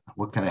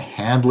 what kind of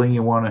handling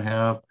you want to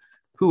have,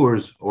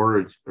 who's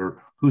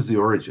the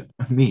origin?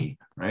 Me,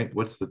 right?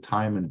 What's the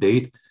time and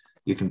date?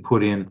 You can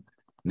put in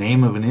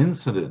name of an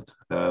incident,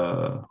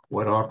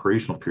 what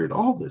operational period,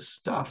 all this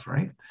stuff,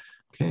 right?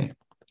 Okay,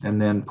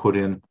 and then put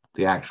in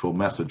the actual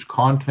message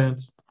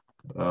contents,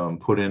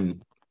 put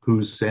in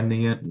who's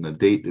sending it and the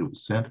date it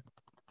was sent.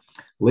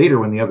 Later,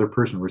 when the other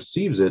person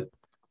receives it,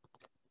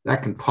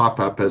 that can pop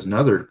up as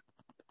another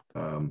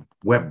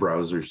web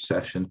browser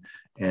session,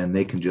 and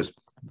they can just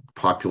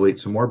populate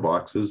some more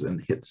boxes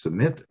and hit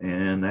submit,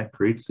 and that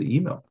creates the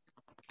email.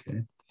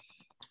 Okay,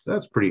 so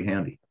that's pretty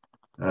handy.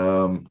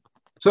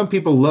 Some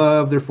people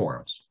love their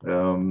forums,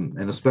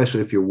 and especially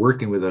if you're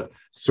working with a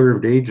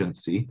served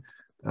agency,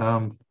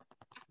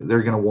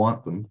 they're going to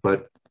want them.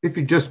 But if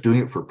you're just doing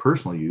it for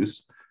personal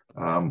use,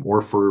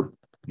 or for,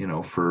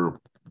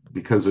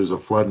 because there's a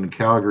flood in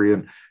Calgary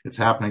and it's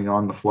happening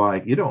on the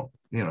fly, you don't,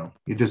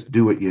 you just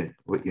do what you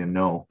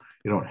know.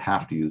 You don't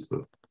have to use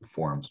the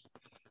forums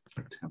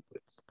or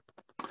templates.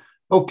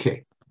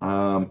 Okay,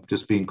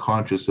 just being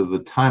conscious of the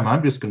time,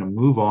 I'm just going to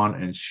move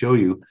on and show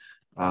you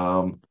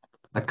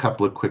a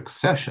couple of quick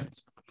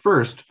sessions.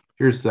 First,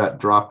 here's that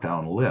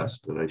drop-down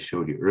list that I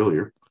showed you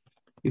earlier.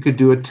 You could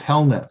do a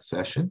telnet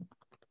session.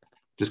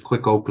 Just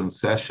click open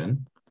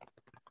session.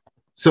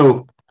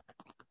 So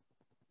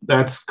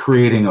that's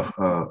creating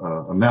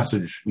a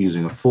message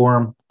using a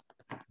form,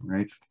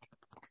 right?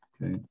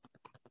 Okay.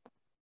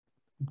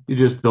 You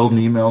just build an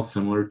email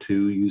similar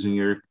to using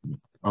your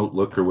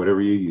Outlook or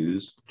whatever you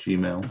use,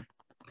 Gmail.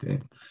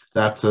 Okay,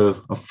 that's a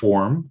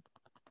form,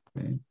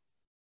 okay,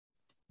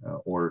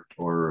 or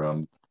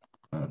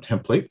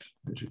template,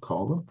 as you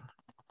call them.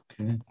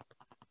 Okay,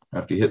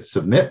 after you hit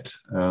submit,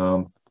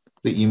 the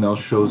email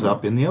shows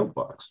up in the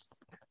outbox.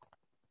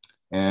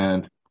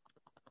 And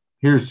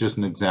here's just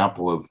an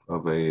example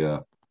of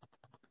an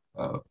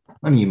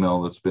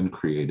email that's been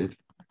created,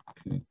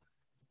 okay,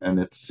 and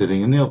it's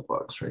sitting in the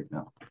outbox right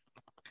now.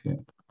 Okay.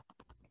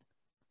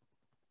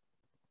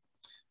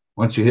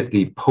 Once you hit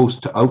the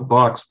post to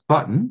outbox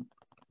button,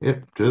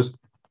 it just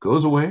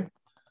goes away,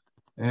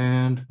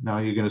 and now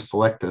you're going to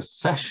select a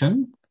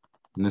session.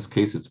 In this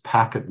case, it's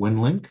Packet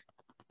Winlink.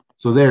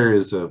 So there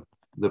is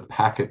the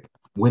Packet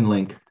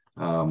Winlink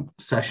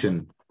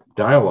session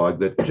dialog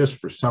that just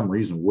for some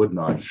reason would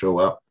not show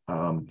up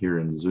here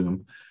in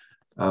Zoom.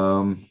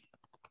 And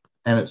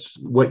it's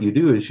what you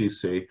do is you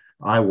say,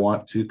 I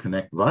want to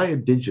connect via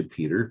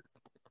Digipeater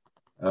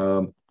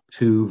to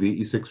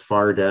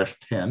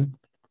VE6FAR-10,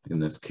 in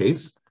this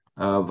case,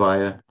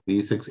 via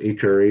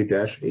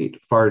VE6HRA-8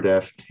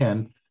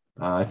 FAR-10.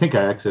 I think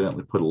I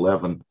accidentally put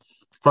 11.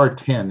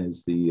 FAR-10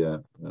 is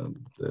the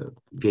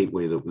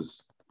gateway that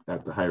was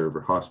at the High River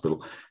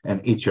Hospital,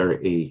 and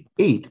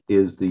HRA-8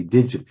 is the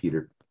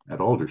Digipeater at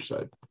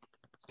Alderside.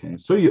 Okay,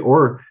 so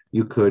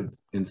you could,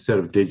 instead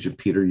of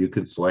Digipeater, you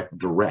could select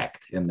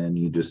direct, and then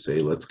you just say,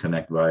 let's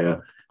connect via,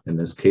 in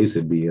this case,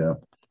 it'd be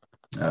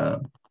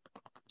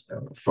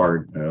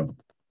FAR,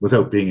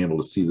 without being able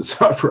to see the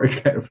software, I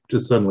kind of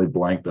just suddenly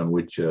blanked on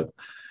which is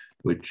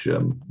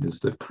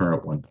the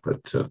current one.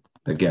 But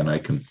again, I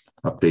can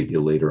update you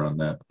later on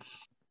that.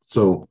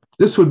 So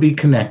this would be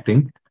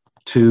connecting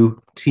to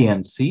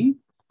TNC,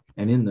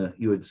 and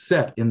you would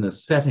set in the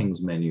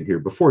settings menu here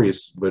before you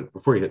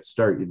hit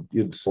start,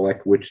 you'd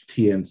select which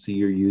TNC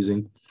you're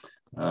using,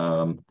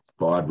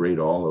 baud rate,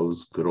 all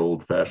those good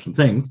old-fashioned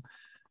things,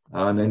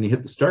 and then you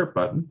hit the start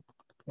button,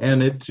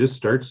 and it just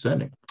starts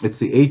sending. It's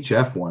the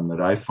HF one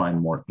that I find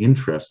more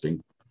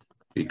interesting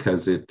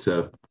because it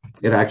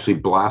actually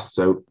blasts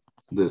out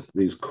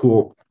these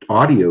cool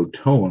audio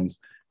tones.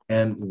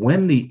 And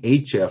when the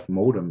HF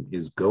modem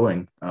is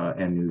going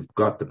and you've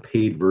got the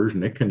paid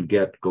version, it can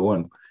get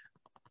going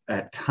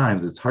at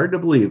times. It's hard to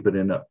believe, but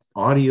in an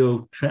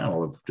audio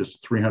channel of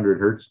just 300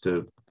 hertz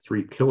to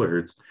 3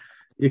 kilohertz,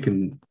 you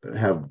can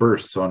have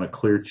bursts on a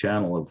clear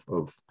channel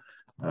of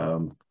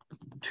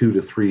 2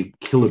 to 3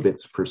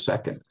 kilobits per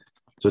second.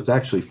 So it's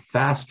actually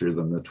faster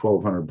than the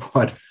 1200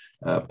 baud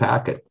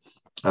packet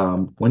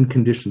when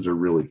conditions are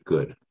really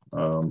good.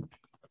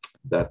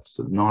 That's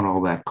not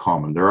all that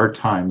common. There are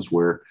times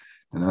where,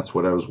 and that's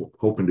what I was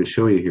hoping to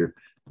show you here,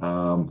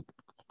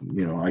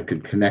 I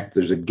could connect,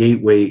 there's a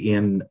gateway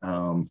in,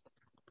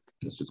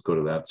 let's just go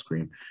to that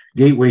screen,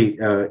 gateway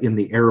in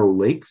the Arrow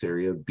Lakes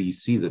area of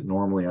BC that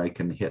normally I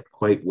can hit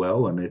quite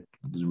well, and it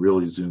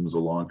really zooms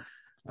along.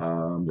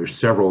 There's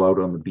several out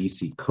on the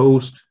BC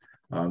coast.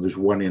 There's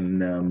one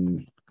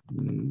in,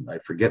 I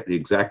forget the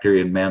exact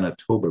area, in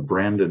Manitoba,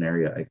 Brandon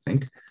area, I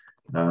think.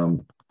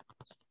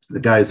 The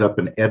guys up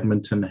in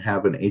Edmonton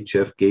have an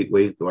HF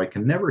gateway, though I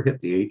can never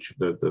hit the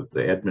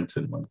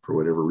Edmonton one for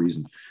whatever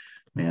reason.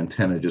 My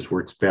antenna just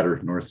works better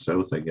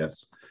north-south, I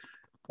guess.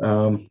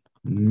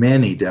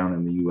 Many down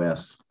in the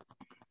US.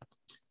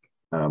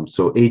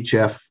 So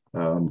HF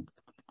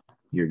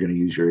you're going to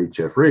use your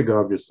HF rig,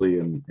 obviously,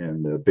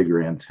 and a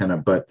bigger antenna,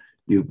 but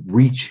you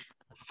reach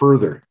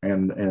further.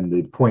 And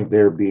the point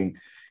there being,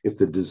 if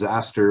the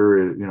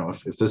disaster,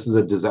 if this is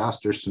a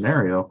disaster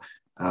scenario,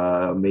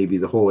 maybe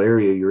the whole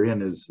area you're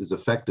in is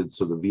affected,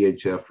 so the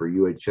VHF or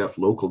UHF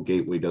local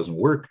gateway doesn't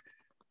work,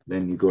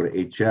 then you go to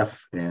HF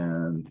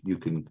and you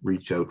can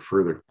reach out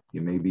further.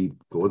 You may be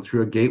going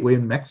through a gateway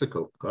in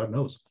Mexico, God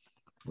knows,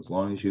 as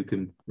long as you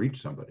can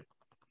reach somebody.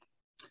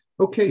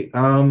 Okay,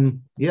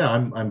 yeah,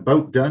 I'm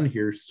about done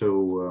here,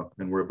 so,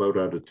 and we're about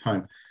out of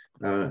time.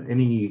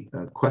 Any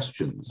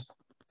questions?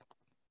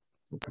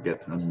 Don't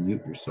forget to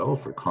unmute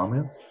yourself or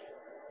comments.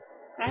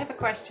 I have a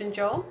question,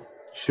 Joel.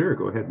 Sure,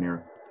 go ahead,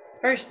 Nira.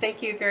 First,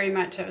 thank you very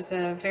much. It was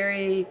a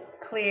very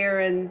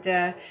clear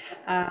and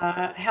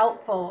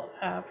helpful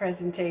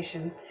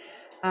presentation.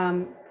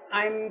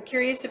 I'm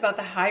curious about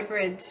the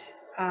hybrid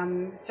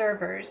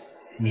servers.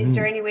 Is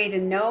there any way to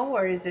know,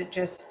 or is it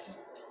just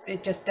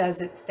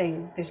does its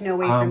thing? There's no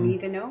way for me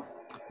to know?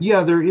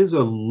 Yeah, there is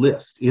a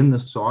list in the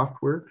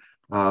software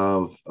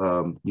of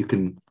you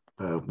can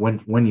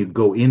when you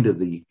go into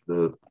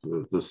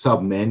the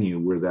sub menu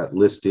where that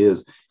list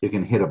is, you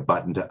can hit a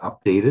button to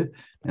update it,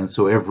 and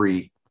so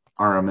every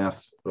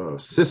RMS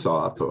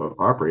sysop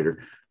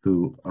operator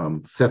who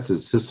sets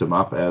his system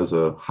up as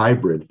a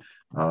hybrid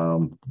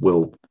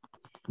will,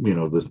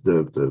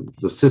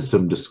 the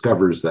system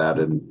discovers that,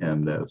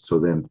 and so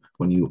then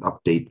when you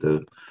update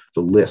the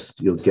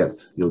list, you'll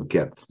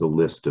get the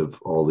list of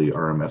all the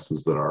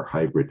RMSs that are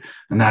hybrid.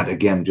 And that,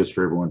 again, just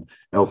for everyone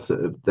else,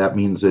 that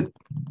means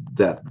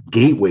that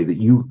gateway that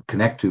you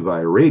connect to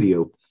via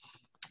radio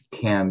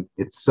can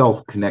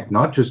itself connect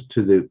not just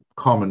to the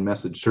common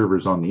message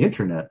servers on the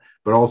internet,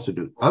 but also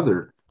to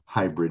other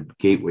hybrid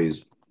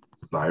gateways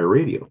via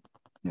radio,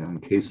 in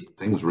case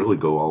things really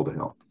go all to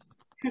hell.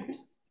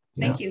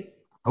 Thank you.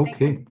 Okay,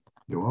 thanks.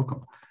 You're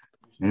welcome.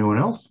 Anyone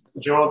else?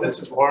 Joel,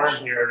 this is Warren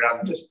here.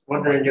 I'm just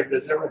wondering if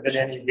there's ever been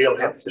any real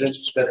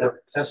incidents that have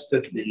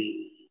tested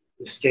the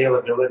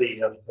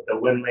scalability of the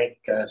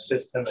WinLink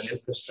system and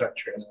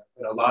infrastructure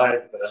in a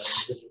live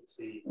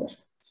emergency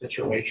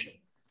situation.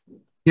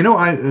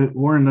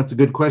 Warren, that's a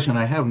good question.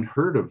 I haven't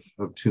heard of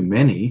too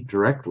many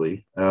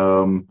directly,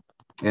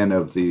 and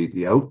of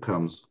the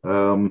outcomes.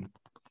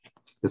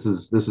 This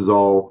is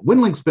all,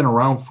 WinLink's been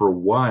around for a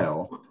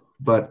while,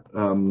 but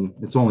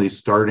it's only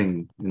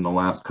starting in the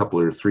last couple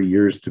or 3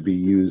 years to be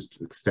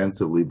used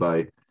extensively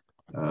by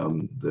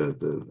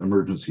the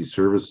emergency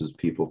services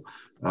people.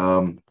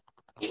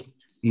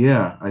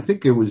 Yeah, I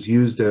think it was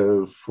used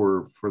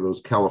for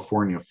those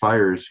California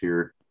fires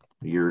here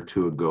a year or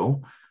two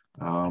ago.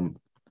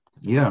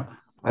 Yeah,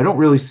 I don't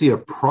really see a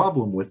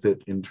problem with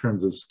it in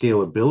terms of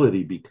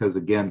scalability because,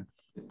 again,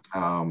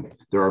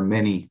 there are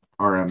many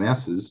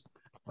RMSs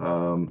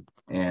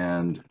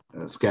and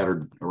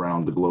scattered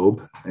around the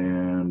globe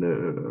and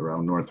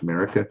around North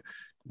America.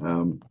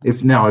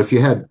 If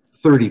you had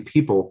 30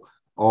 people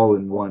all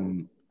in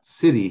one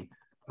city,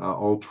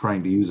 all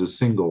trying to use a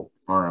single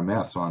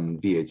RMS on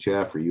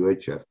VHF or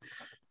UHF,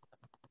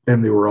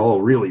 and they were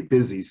all really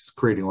busy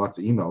creating lots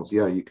of emails,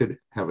 yeah, you could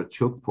have a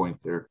choke point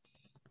there.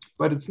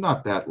 But it's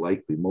not that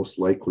likely. Most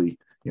likely,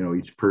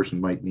 each person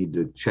might need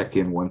to check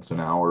in once an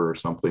hour or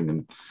something,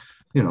 and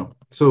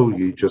so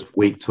you just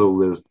wait till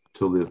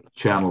the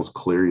channel's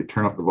clear. You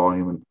turn up the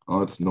volume, and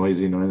oh, it's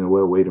noisy. No,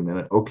 well, wait a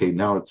minute. Okay,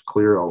 now it's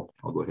clear. I'll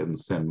go ahead and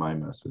send my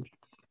message.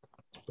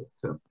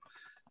 But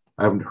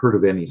I haven't heard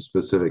of any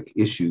specific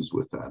issues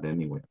with that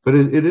anyway. But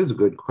it is a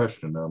good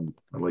question.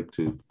 I'd like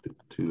to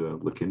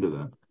look into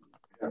that.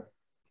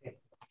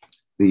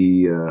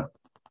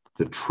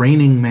 The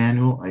training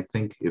manual, I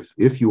think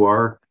if you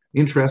are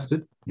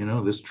interested,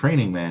 this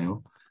training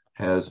manual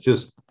has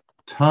just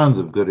tons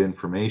of good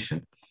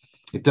information.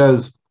 It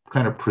does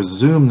kind of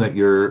presume that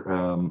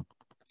you're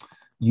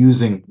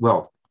using,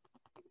 well,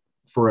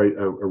 for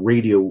a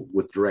radio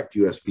with direct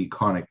USB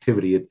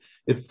connectivity,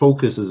 it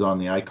focuses on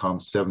the ICOM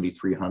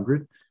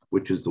 7300,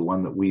 which is the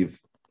one that we've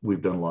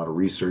done a lot of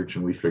research,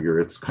 and we figure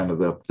it's kind of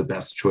the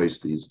best choice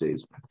these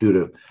days due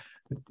to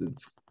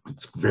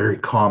it's very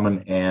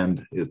common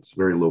and it's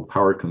very low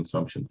power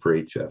consumption for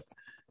HF.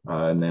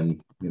 And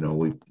then,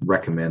 we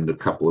recommend a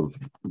couple of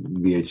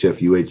VHF,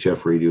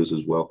 UHF radios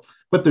as well.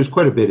 But there's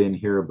quite a bit in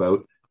here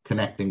about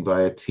connecting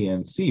via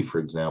TNC, for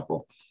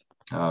example,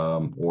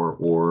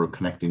 or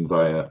connecting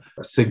via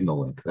a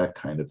signal link, that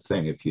kind of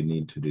thing, if you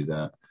need to do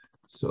that.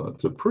 So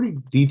it's a pretty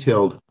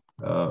detailed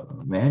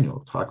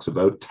manual. It talks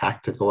about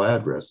tactical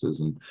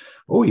addresses, and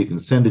you can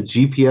send a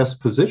GPS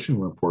position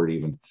report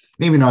even.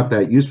 Maybe not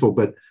that useful,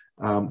 but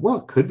well,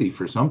 it could be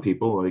for some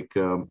people, like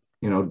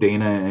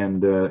Dana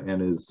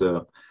and his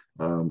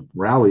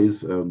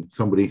rallies.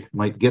 Somebody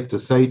might get to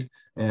site,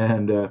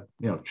 and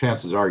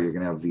chances are you're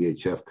going to have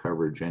VHF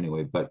coverage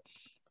anyway. But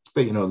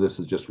this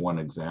is just one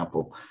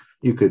example.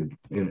 You could,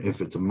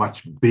 if it's a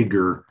much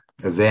bigger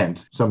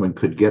event, someone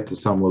could get to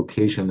some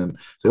location and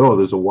say, "Oh,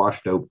 there's a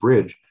washed out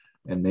bridge,"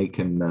 and they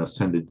can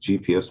send a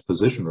GPS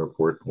position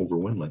report over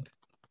WinLink.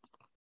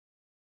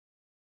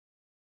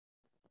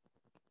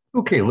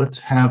 Okay, let's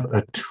have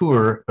a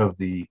tour of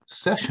the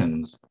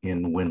sessions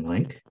in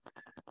WinLink.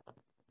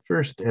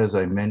 First, as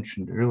I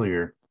mentioned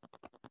earlier,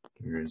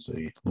 there is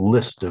a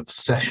list of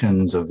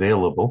sessions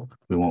available.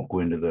 We won't go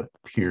into the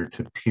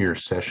peer-to-peer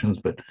sessions,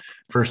 but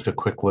first a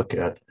quick look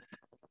at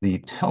the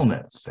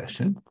Telnet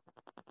session.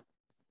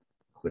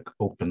 Click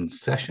Open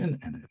Session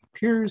and it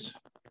appears.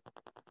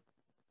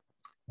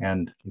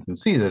 And you can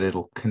see that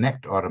it'll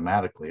connect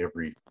automatically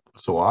every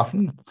so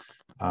often.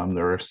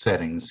 There are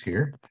settings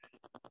here,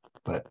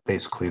 but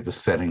basically the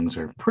settings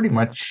are pretty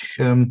much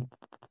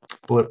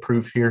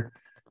bulletproof here.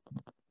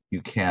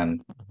 You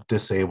can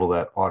disable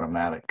that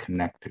automatic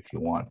connect if you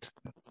want.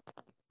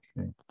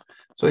 Okay.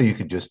 So you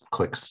could just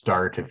click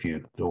Start if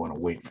you don't want to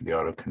wait for the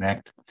auto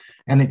connect.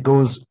 And it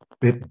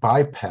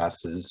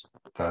bypasses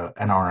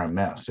an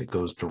RMS. It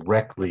goes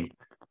directly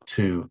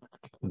to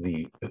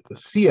the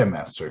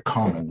CMS or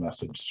Common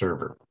Message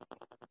Server,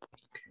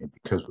 okay,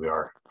 because we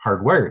are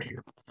hardwired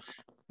here.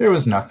 There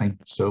was nothing,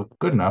 so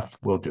good enough.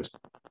 We'll just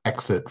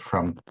exit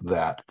from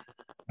that.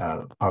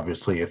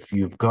 Obviously, if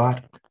you've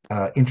got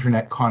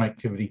internet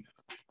connectivity,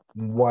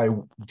 why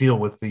deal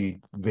with the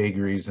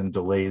vagaries and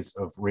delays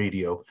of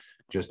radio?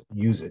 Just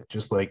use it.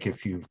 Just like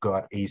if you've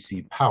got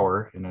AC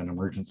power in an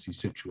emergency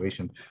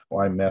situation,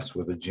 why mess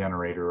with a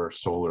generator or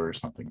solar or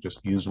something?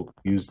 Just use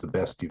the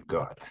best you've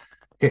got.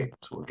 Okay,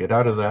 so we'll get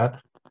out of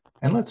that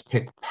and let's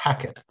pick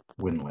Packet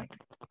WinLink.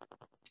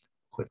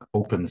 Click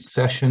Open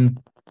Session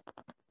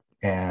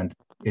and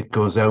it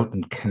goes out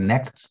and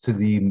connects to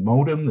the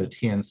modem, the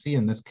TNC.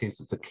 In this case,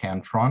 it's a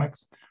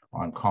Cantronics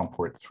on COM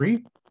port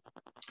 3.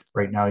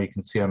 Right now, you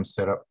can see I'm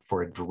set up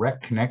for a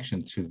direct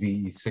connection to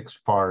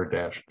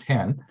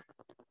VE6FAR-10.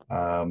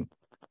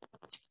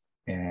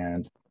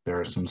 And there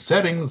are some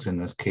settings. In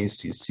this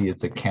case, you see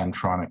it's a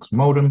Cantronics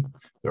modem.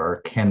 There are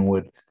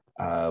Kenwood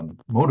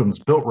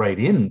modems built right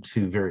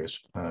into various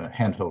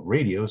handheld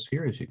radios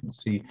here, as you can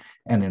see,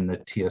 and in the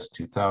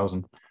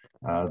TS2000.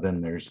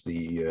 Then there's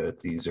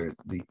these are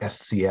the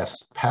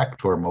SCS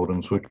Pactor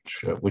modems,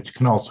 which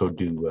can also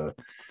do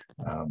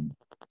a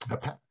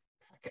packet.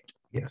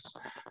 Yes.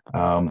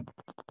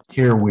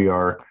 Here we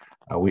are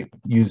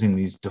using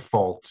these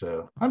default.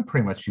 I'm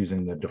pretty much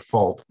using the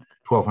default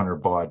 1200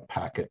 baud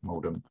packet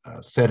modem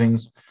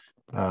settings.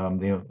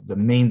 The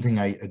main thing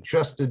I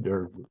adjusted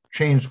or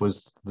changed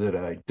was that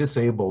I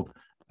disabled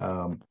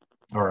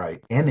or I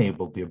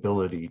enabled the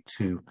ability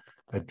to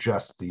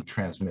adjust the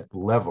transmit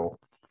level.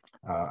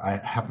 I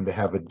happen to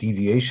have a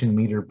deviation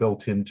meter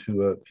built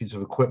into a piece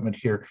of equipment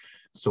here,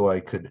 so I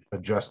could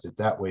adjust it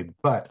that way.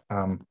 But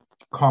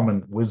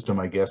common wisdom,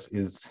 I guess,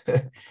 is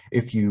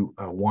if you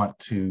want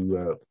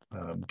to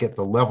get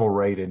the level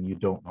right and you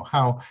don't know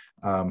how,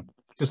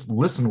 just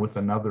listen with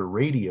another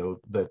radio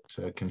that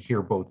can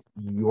hear both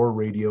your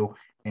radio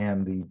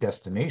and the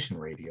destination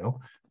radio,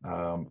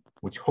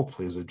 which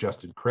hopefully is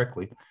adjusted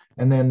correctly,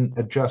 and then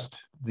adjust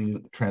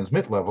the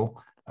transmit level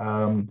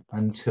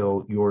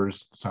until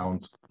yours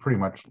sounds pretty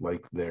much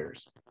like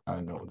theirs.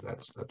 I know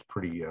that's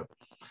pretty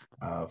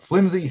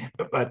flimsy,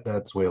 but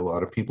that's the way a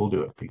lot of people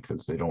do it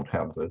because they don't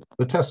have the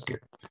test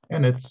gear,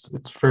 and it's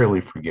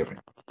fairly forgiving.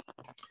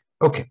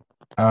 Okay,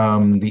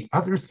 the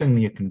other thing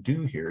you can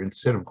do here,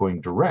 instead of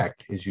going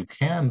direct, is you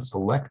can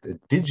select a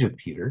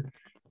digipeater,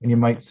 and you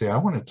might say, I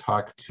want to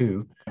talk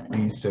to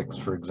V6,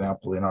 for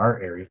example, in our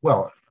area.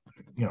 Well,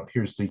 you know,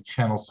 here's the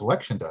channel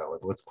selection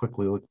dialog. Let's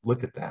quickly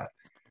look at that.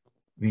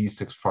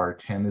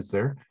 VE6FAR-10 is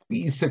there.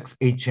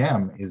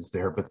 VE6HM is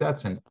there, but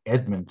that's in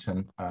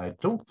Edmonton. I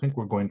don't think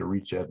we're going to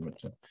reach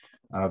Edmonton.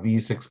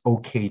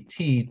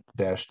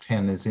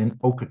 VE6OKT-10 is in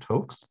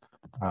Okotoks.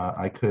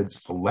 I could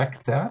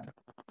select that,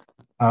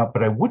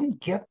 but I wouldn't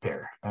get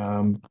there.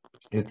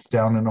 It's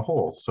down in a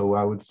hole, so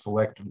I would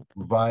select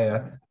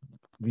via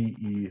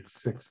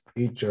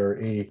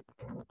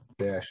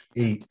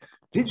VE6HRA-8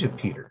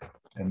 digipeater,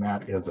 and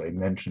that, as I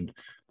mentioned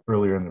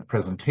earlier in the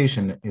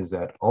presentation, is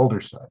at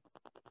Aldersyde.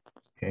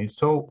 Okay,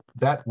 so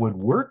that would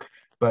work,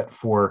 but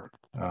for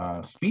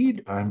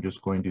speed, I'm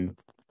just going to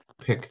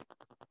pick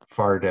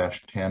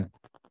FAR-10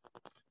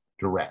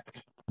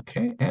 direct.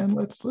 Okay, and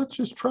let's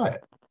just try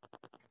it.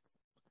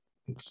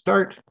 Hit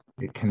start,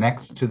 it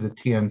connects to the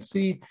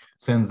TNC,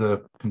 sends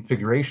a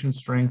configuration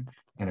string,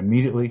 and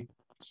immediately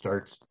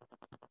starts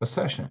a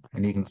session.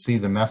 And you can see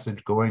the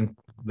message going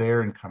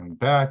there and coming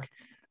back,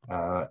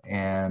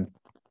 and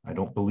I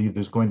don't believe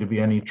there's going to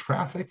be any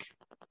traffic.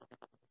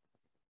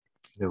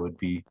 There would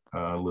be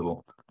a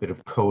little bit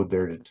of code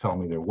there to tell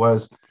me there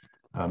was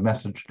a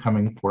message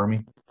coming for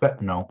me, but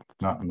no,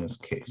 not in this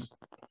case.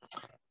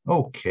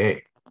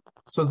 Okay,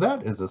 so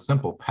that is a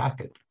simple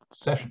packet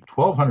session.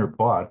 1200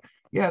 baud.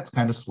 Yeah, it's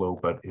kind of slow,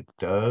 but it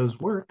does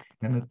work,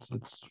 and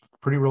it's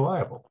pretty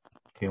reliable.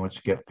 Okay, once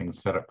you get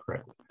things set up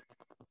correctly.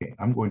 Okay,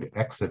 I'm going to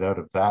exit out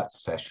of that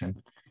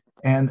session,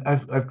 and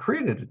I've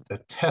created a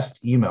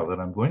test email that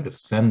I'm going to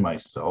send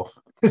myself.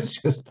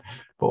 It's just a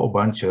whole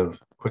bunch of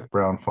quick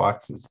brown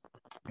foxes.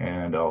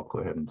 And I'll go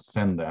ahead and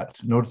send that.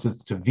 Notice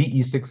it's to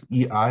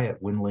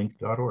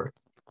VE6EI@winlink.org.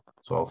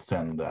 So I'll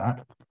send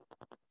that.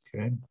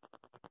 Okay.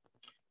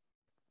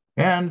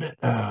 And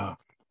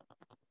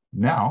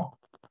now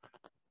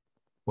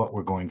what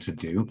we're going to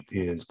do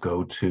is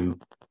go to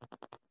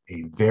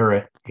a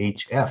VERA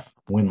HF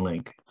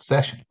Winlink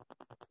session.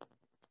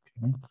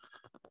 Okay.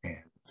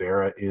 And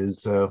VERA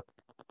is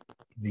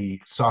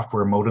the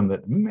software modem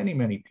that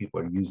many people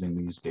are using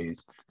these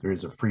days. There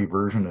is a free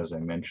version, as I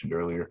mentioned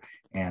earlier,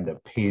 and a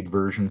paid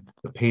version.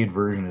 The paid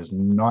version is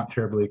not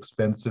terribly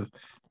expensive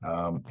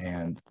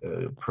and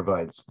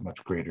provides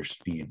much greater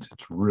speeds.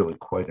 It's really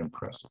quite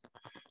impressive.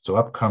 So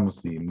up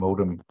comes the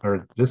modem,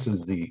 or this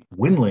is the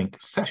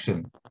Winlink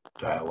session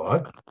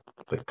dialog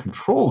that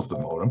controls the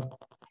modem.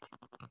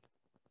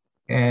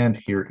 And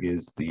here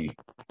is the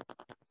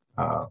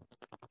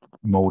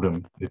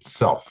modem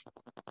itself.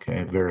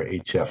 Okay, VERA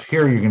HF.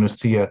 Here you're going to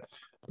see a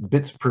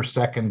bits per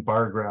second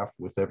bar graph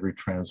with every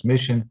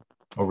transmission.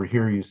 Over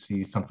here you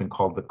see something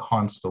called the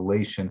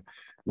constellation,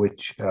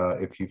 which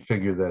if you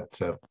figure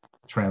that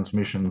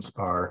transmissions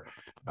are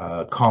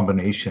a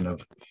combination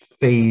of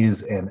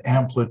phase and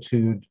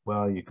amplitude,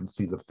 well, you can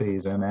see the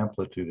phase and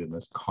amplitude in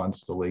this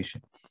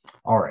constellation.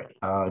 All right,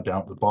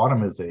 down at the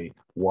bottom is a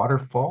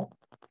waterfall.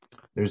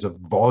 There's a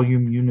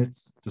volume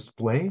units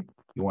display.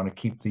 You want to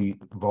keep the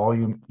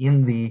volume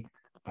in the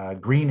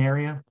green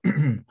area.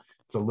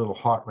 It's a little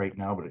hot right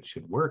now, but it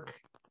should work.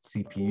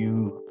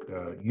 CPU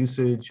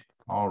usage,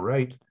 all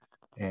right.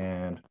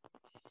 And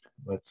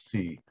let's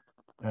see,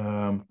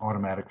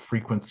 automatic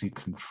frequency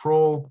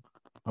control.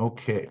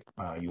 Okay,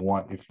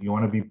 if you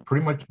want to be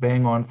pretty much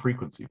bang on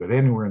frequency, but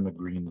anywhere in the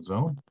green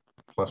zone,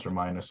 plus or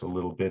minus a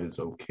little bit is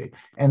okay.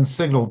 And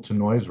signal to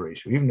noise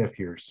ratio, even if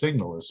your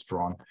signal is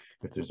strong,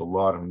 if there's a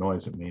lot of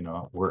noise, it may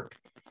not work.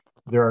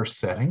 There are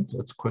settings.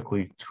 Let's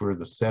quickly tour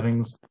the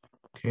settings.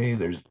 Okay,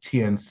 there's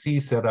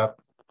TNC set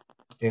up.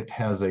 It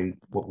has a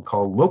what we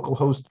call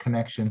localhost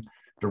connection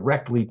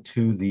directly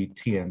to the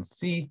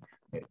TNC,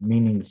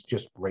 meaning it's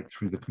just right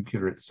through the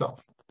computer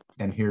itself.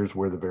 And here's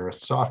where the VERA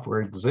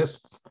software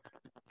exists.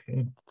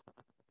 Okay,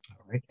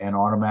 all right, and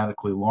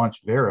automatically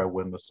launch VERA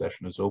when the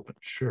session is open.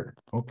 Sure,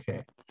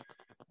 okay.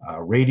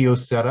 Radio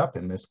setup,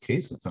 in this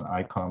case, it's an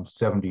ICOM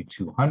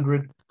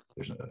 7200.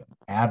 There's an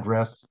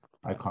address,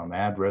 ICOM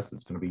address.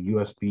 It's going to be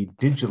USB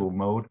digital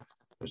mode.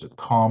 There's a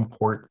COM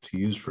port to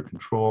use for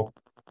control.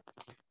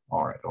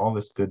 All right, all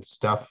this good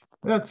stuff.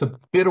 That's a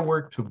bit of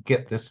work to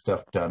get this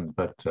stuff done,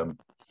 but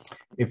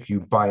if you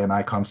buy an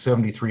ICOM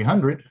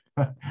 7300,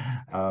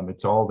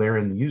 it's all there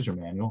in the user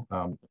manual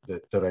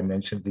that I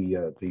mentioned,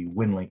 the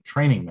Winlink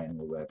training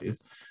manual, that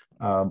is.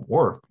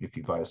 Or if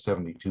you buy a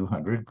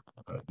 7200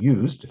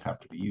 used, have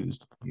to be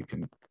used, you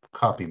can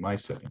copy my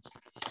settings.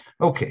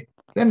 Okay,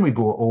 then we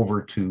go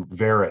over to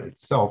VERA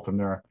itself, and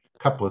there are a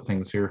couple of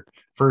things here.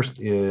 First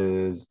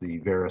is the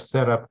VERA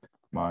setup,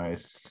 my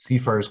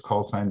CFARS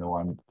call sign, though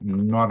I'm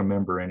not a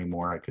member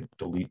anymore. I could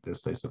delete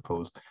this, I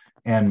suppose,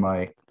 and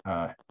my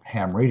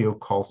ham radio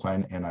call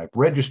sign, and I've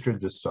registered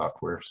this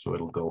software so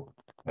it'll go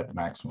at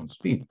maximum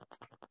speed.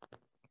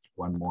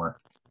 One more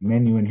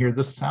menu in here,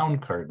 the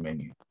sound card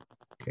menu.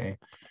 Okay,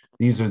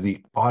 these are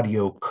the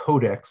audio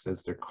codecs,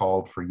 as they're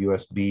called, for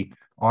USB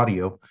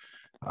audio.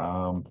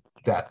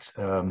 That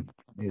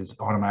is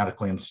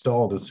automatically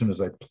installed as soon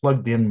as I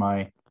plugged in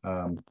my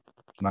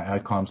my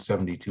ICOM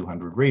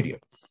 7200 radio.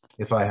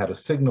 If I had a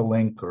Signal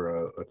Link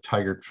or a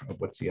Tiger,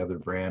 what's the other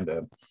brand?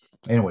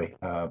 Anyway,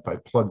 if I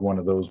plug one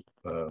of those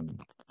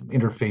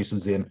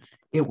interfaces in,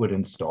 it would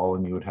install,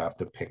 and you would have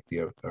to pick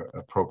the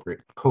appropriate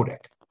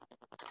codec.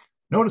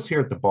 Notice here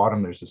at the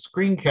bottom, there's a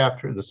screen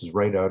capture. This is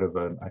right out of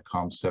an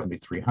ICOM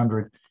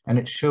 7300, and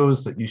it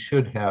shows that you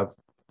should have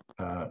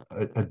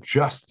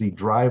adjust the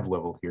drive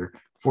level here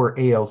for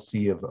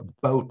ALC of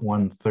about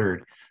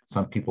 1/3.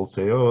 Some people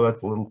say, oh,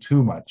 that's a little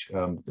too much.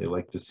 They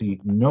like to see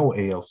no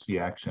ALC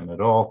action at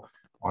all,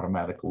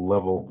 automatic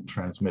level,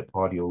 transmit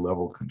audio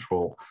level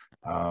control.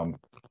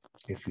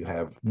 If you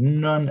have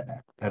none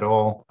at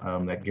all,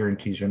 that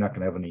guarantees you're not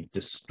going to have any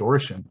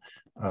distortion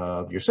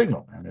of your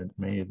signal, and it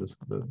may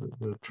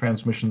the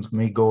transmissions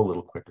may go a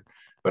little quicker,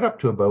 but up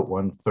to about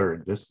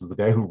 1/3. This is the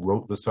guy who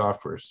wrote the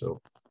software,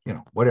 so you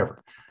know,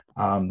 whatever.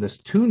 This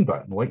tune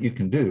button, what you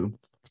can do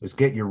is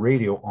get your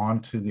radio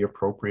onto the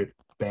appropriate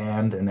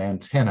band and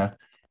antenna,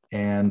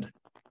 and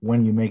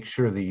when you make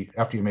sure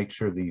after you make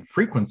sure the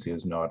frequency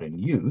is not in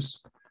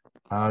use,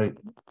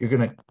 you're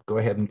going to go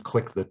ahead and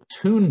click the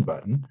tune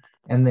button,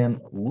 and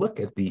then look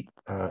at the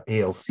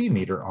ALC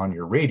meter on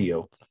your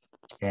radio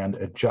and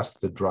adjust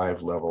the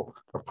drive level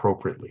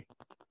appropriately.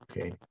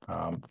 Okay,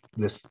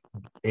 this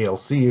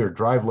ALC or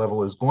drive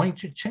level is going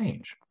to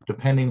change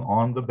depending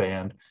on the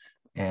band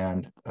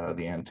and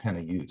the antenna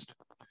used.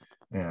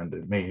 And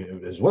it may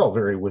as well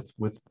vary with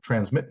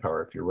transmit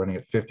power if you're running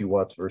at 50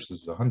 watts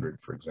versus 100,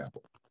 for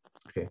example.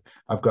 Okay,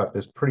 I've got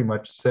this pretty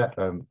much set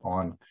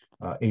on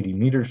 80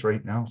 meters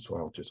right now, so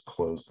I'll just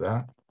close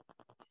that.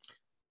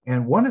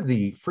 And one of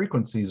the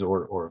frequencies,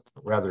 or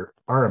rather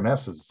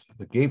RMSs,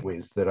 the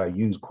gateways that I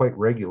use quite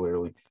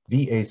regularly,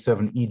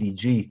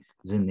 VA7EDG,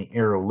 is in the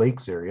Arrow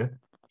Lakes area.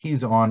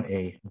 He's on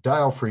a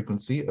dial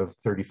frequency of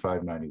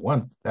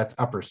 3591. That's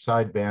upper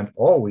sideband,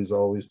 always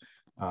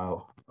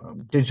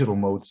digital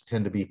modes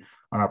tend to be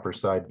on upper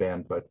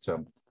sideband, but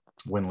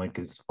WinLink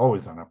is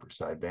always on upper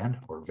sideband,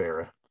 or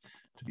VERA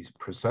to be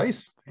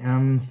precise.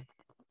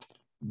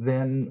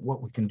 Then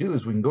what we can do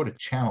is we can go to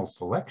channel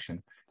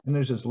selection, and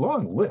there's this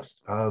long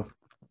list of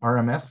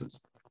RMSs,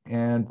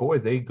 and boy,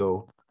 they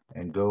go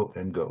and go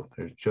and go.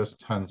 There's just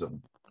tons of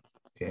them.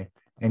 Okay,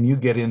 and you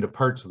get into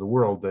parts of the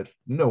world that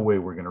no way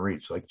we're going to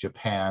reach, like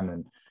Japan,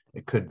 and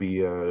it could be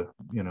you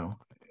know,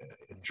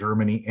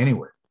 Germany,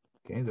 anywhere.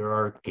 Okay, there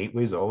are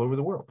gateways all over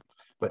the world.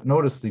 But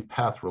notice the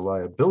path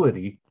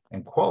reliability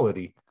and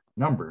quality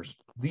numbers.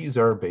 These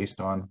are based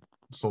on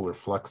solar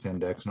flux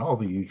index and all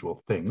the usual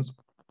things.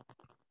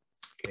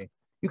 Okay,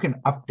 you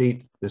can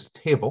update this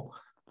table.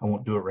 I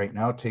won't do it right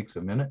now, it takes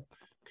a minute.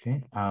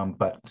 Okay,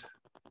 but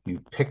you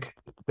pick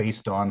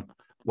based on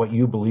what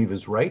you believe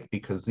is right,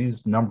 because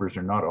these numbers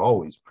are not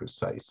always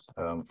precise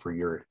for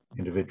your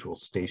individual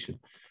station.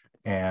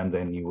 And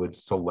then you would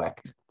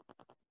select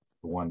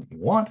the one you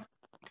want.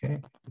 Okay,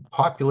 it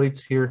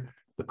populates here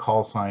the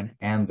call sign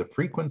and the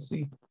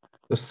frequency.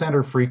 The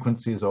center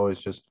frequency is always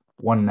just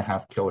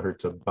 1.5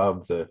 kilohertz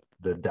above the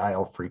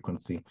dial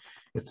frequency.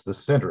 It's the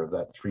center of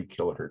that 3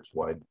 kilohertz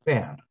wide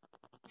band.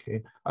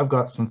 Okay, I've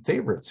got some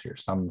favorites here,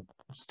 some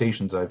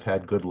stations I've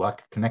had good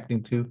luck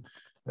connecting to: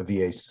 a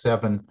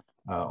VA7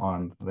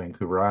 on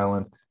Vancouver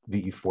Island,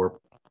 VE4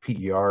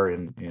 PER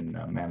in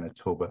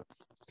Manitoba.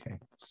 Okay,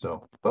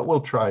 so, but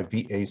we'll try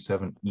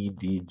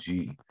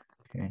VA7EDG.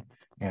 Okay,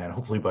 and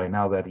hopefully by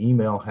now that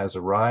email has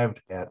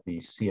arrived at the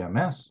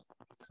CMS.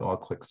 So I'll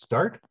click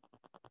start.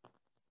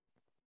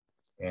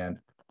 And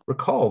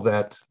recall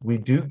that we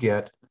do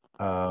get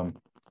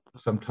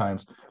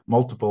sometimes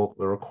the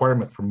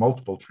requirement for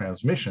multiple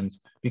transmissions,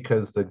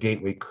 because the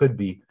gateway could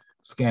be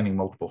scanning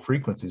multiple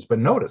frequencies. But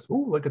notice,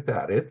 oh, look at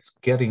that, it's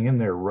getting in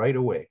there right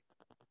away.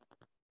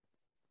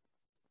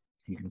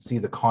 You can see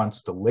the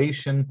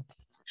constellation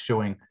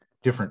showing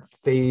different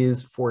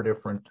phase, 4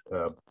 different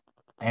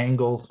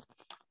angles.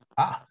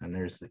 And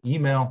there's the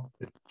email.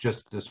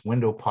 This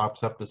window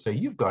pops up to say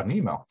you've got an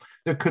email.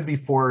 There could be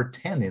 4 or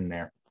 10 in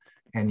there.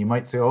 And you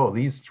might say, oh,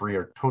 these 3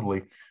 are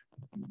totally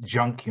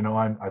junk. You know,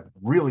 I've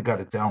really got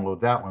to download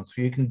that one.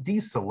 So you can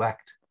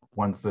deselect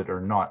ones that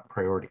are not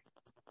priority.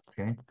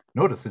 Okay.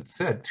 Notice it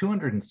said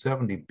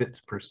 270 bits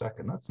per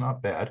second. That's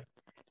not bad.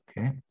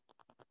 Okay.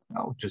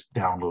 I'll just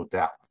download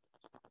that one.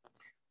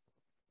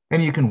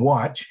 And you can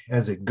watch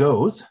as it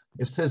goes.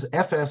 It says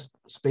FS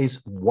space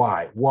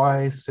Y.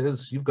 Y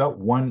says you've got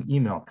 1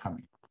 email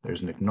coming.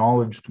 There's an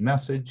acknowledged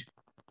message.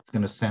 It's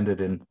going to send it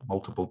in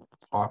multiple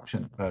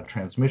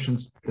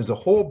transmissions. There's a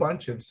whole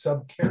bunch of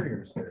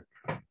subcarriers there.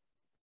 I'm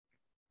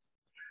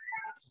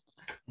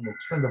going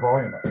to turn the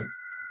volume up.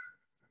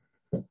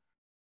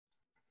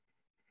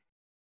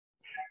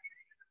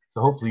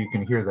 So hopefully you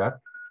can hear that.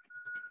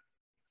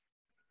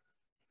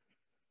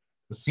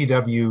 The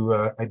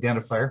CW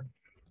identifier.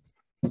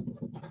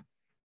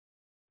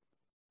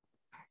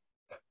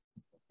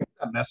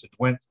 That message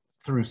went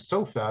through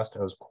so fast,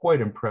 I was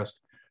quite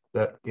impressed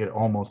that it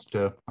almost,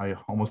 I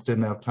almost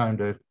didn't have time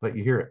to let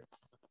you hear it.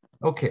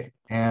 Okay,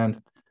 and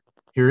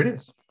here it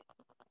is.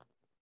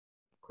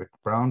 Quick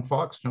brown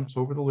fox jumps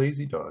over the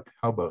lazy dog.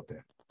 How about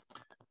that?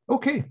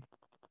 Okay,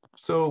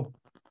 so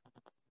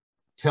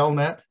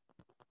Telnet,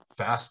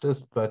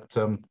 fastest, but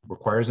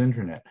requires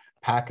internet.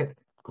 Packet,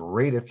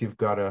 great if you've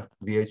got a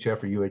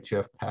VHF or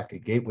UHF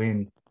packet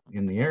gateway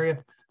in the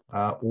area,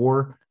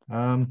 or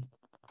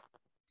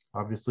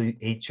obviously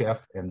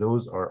HF, and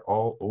those are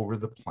all over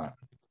the planet.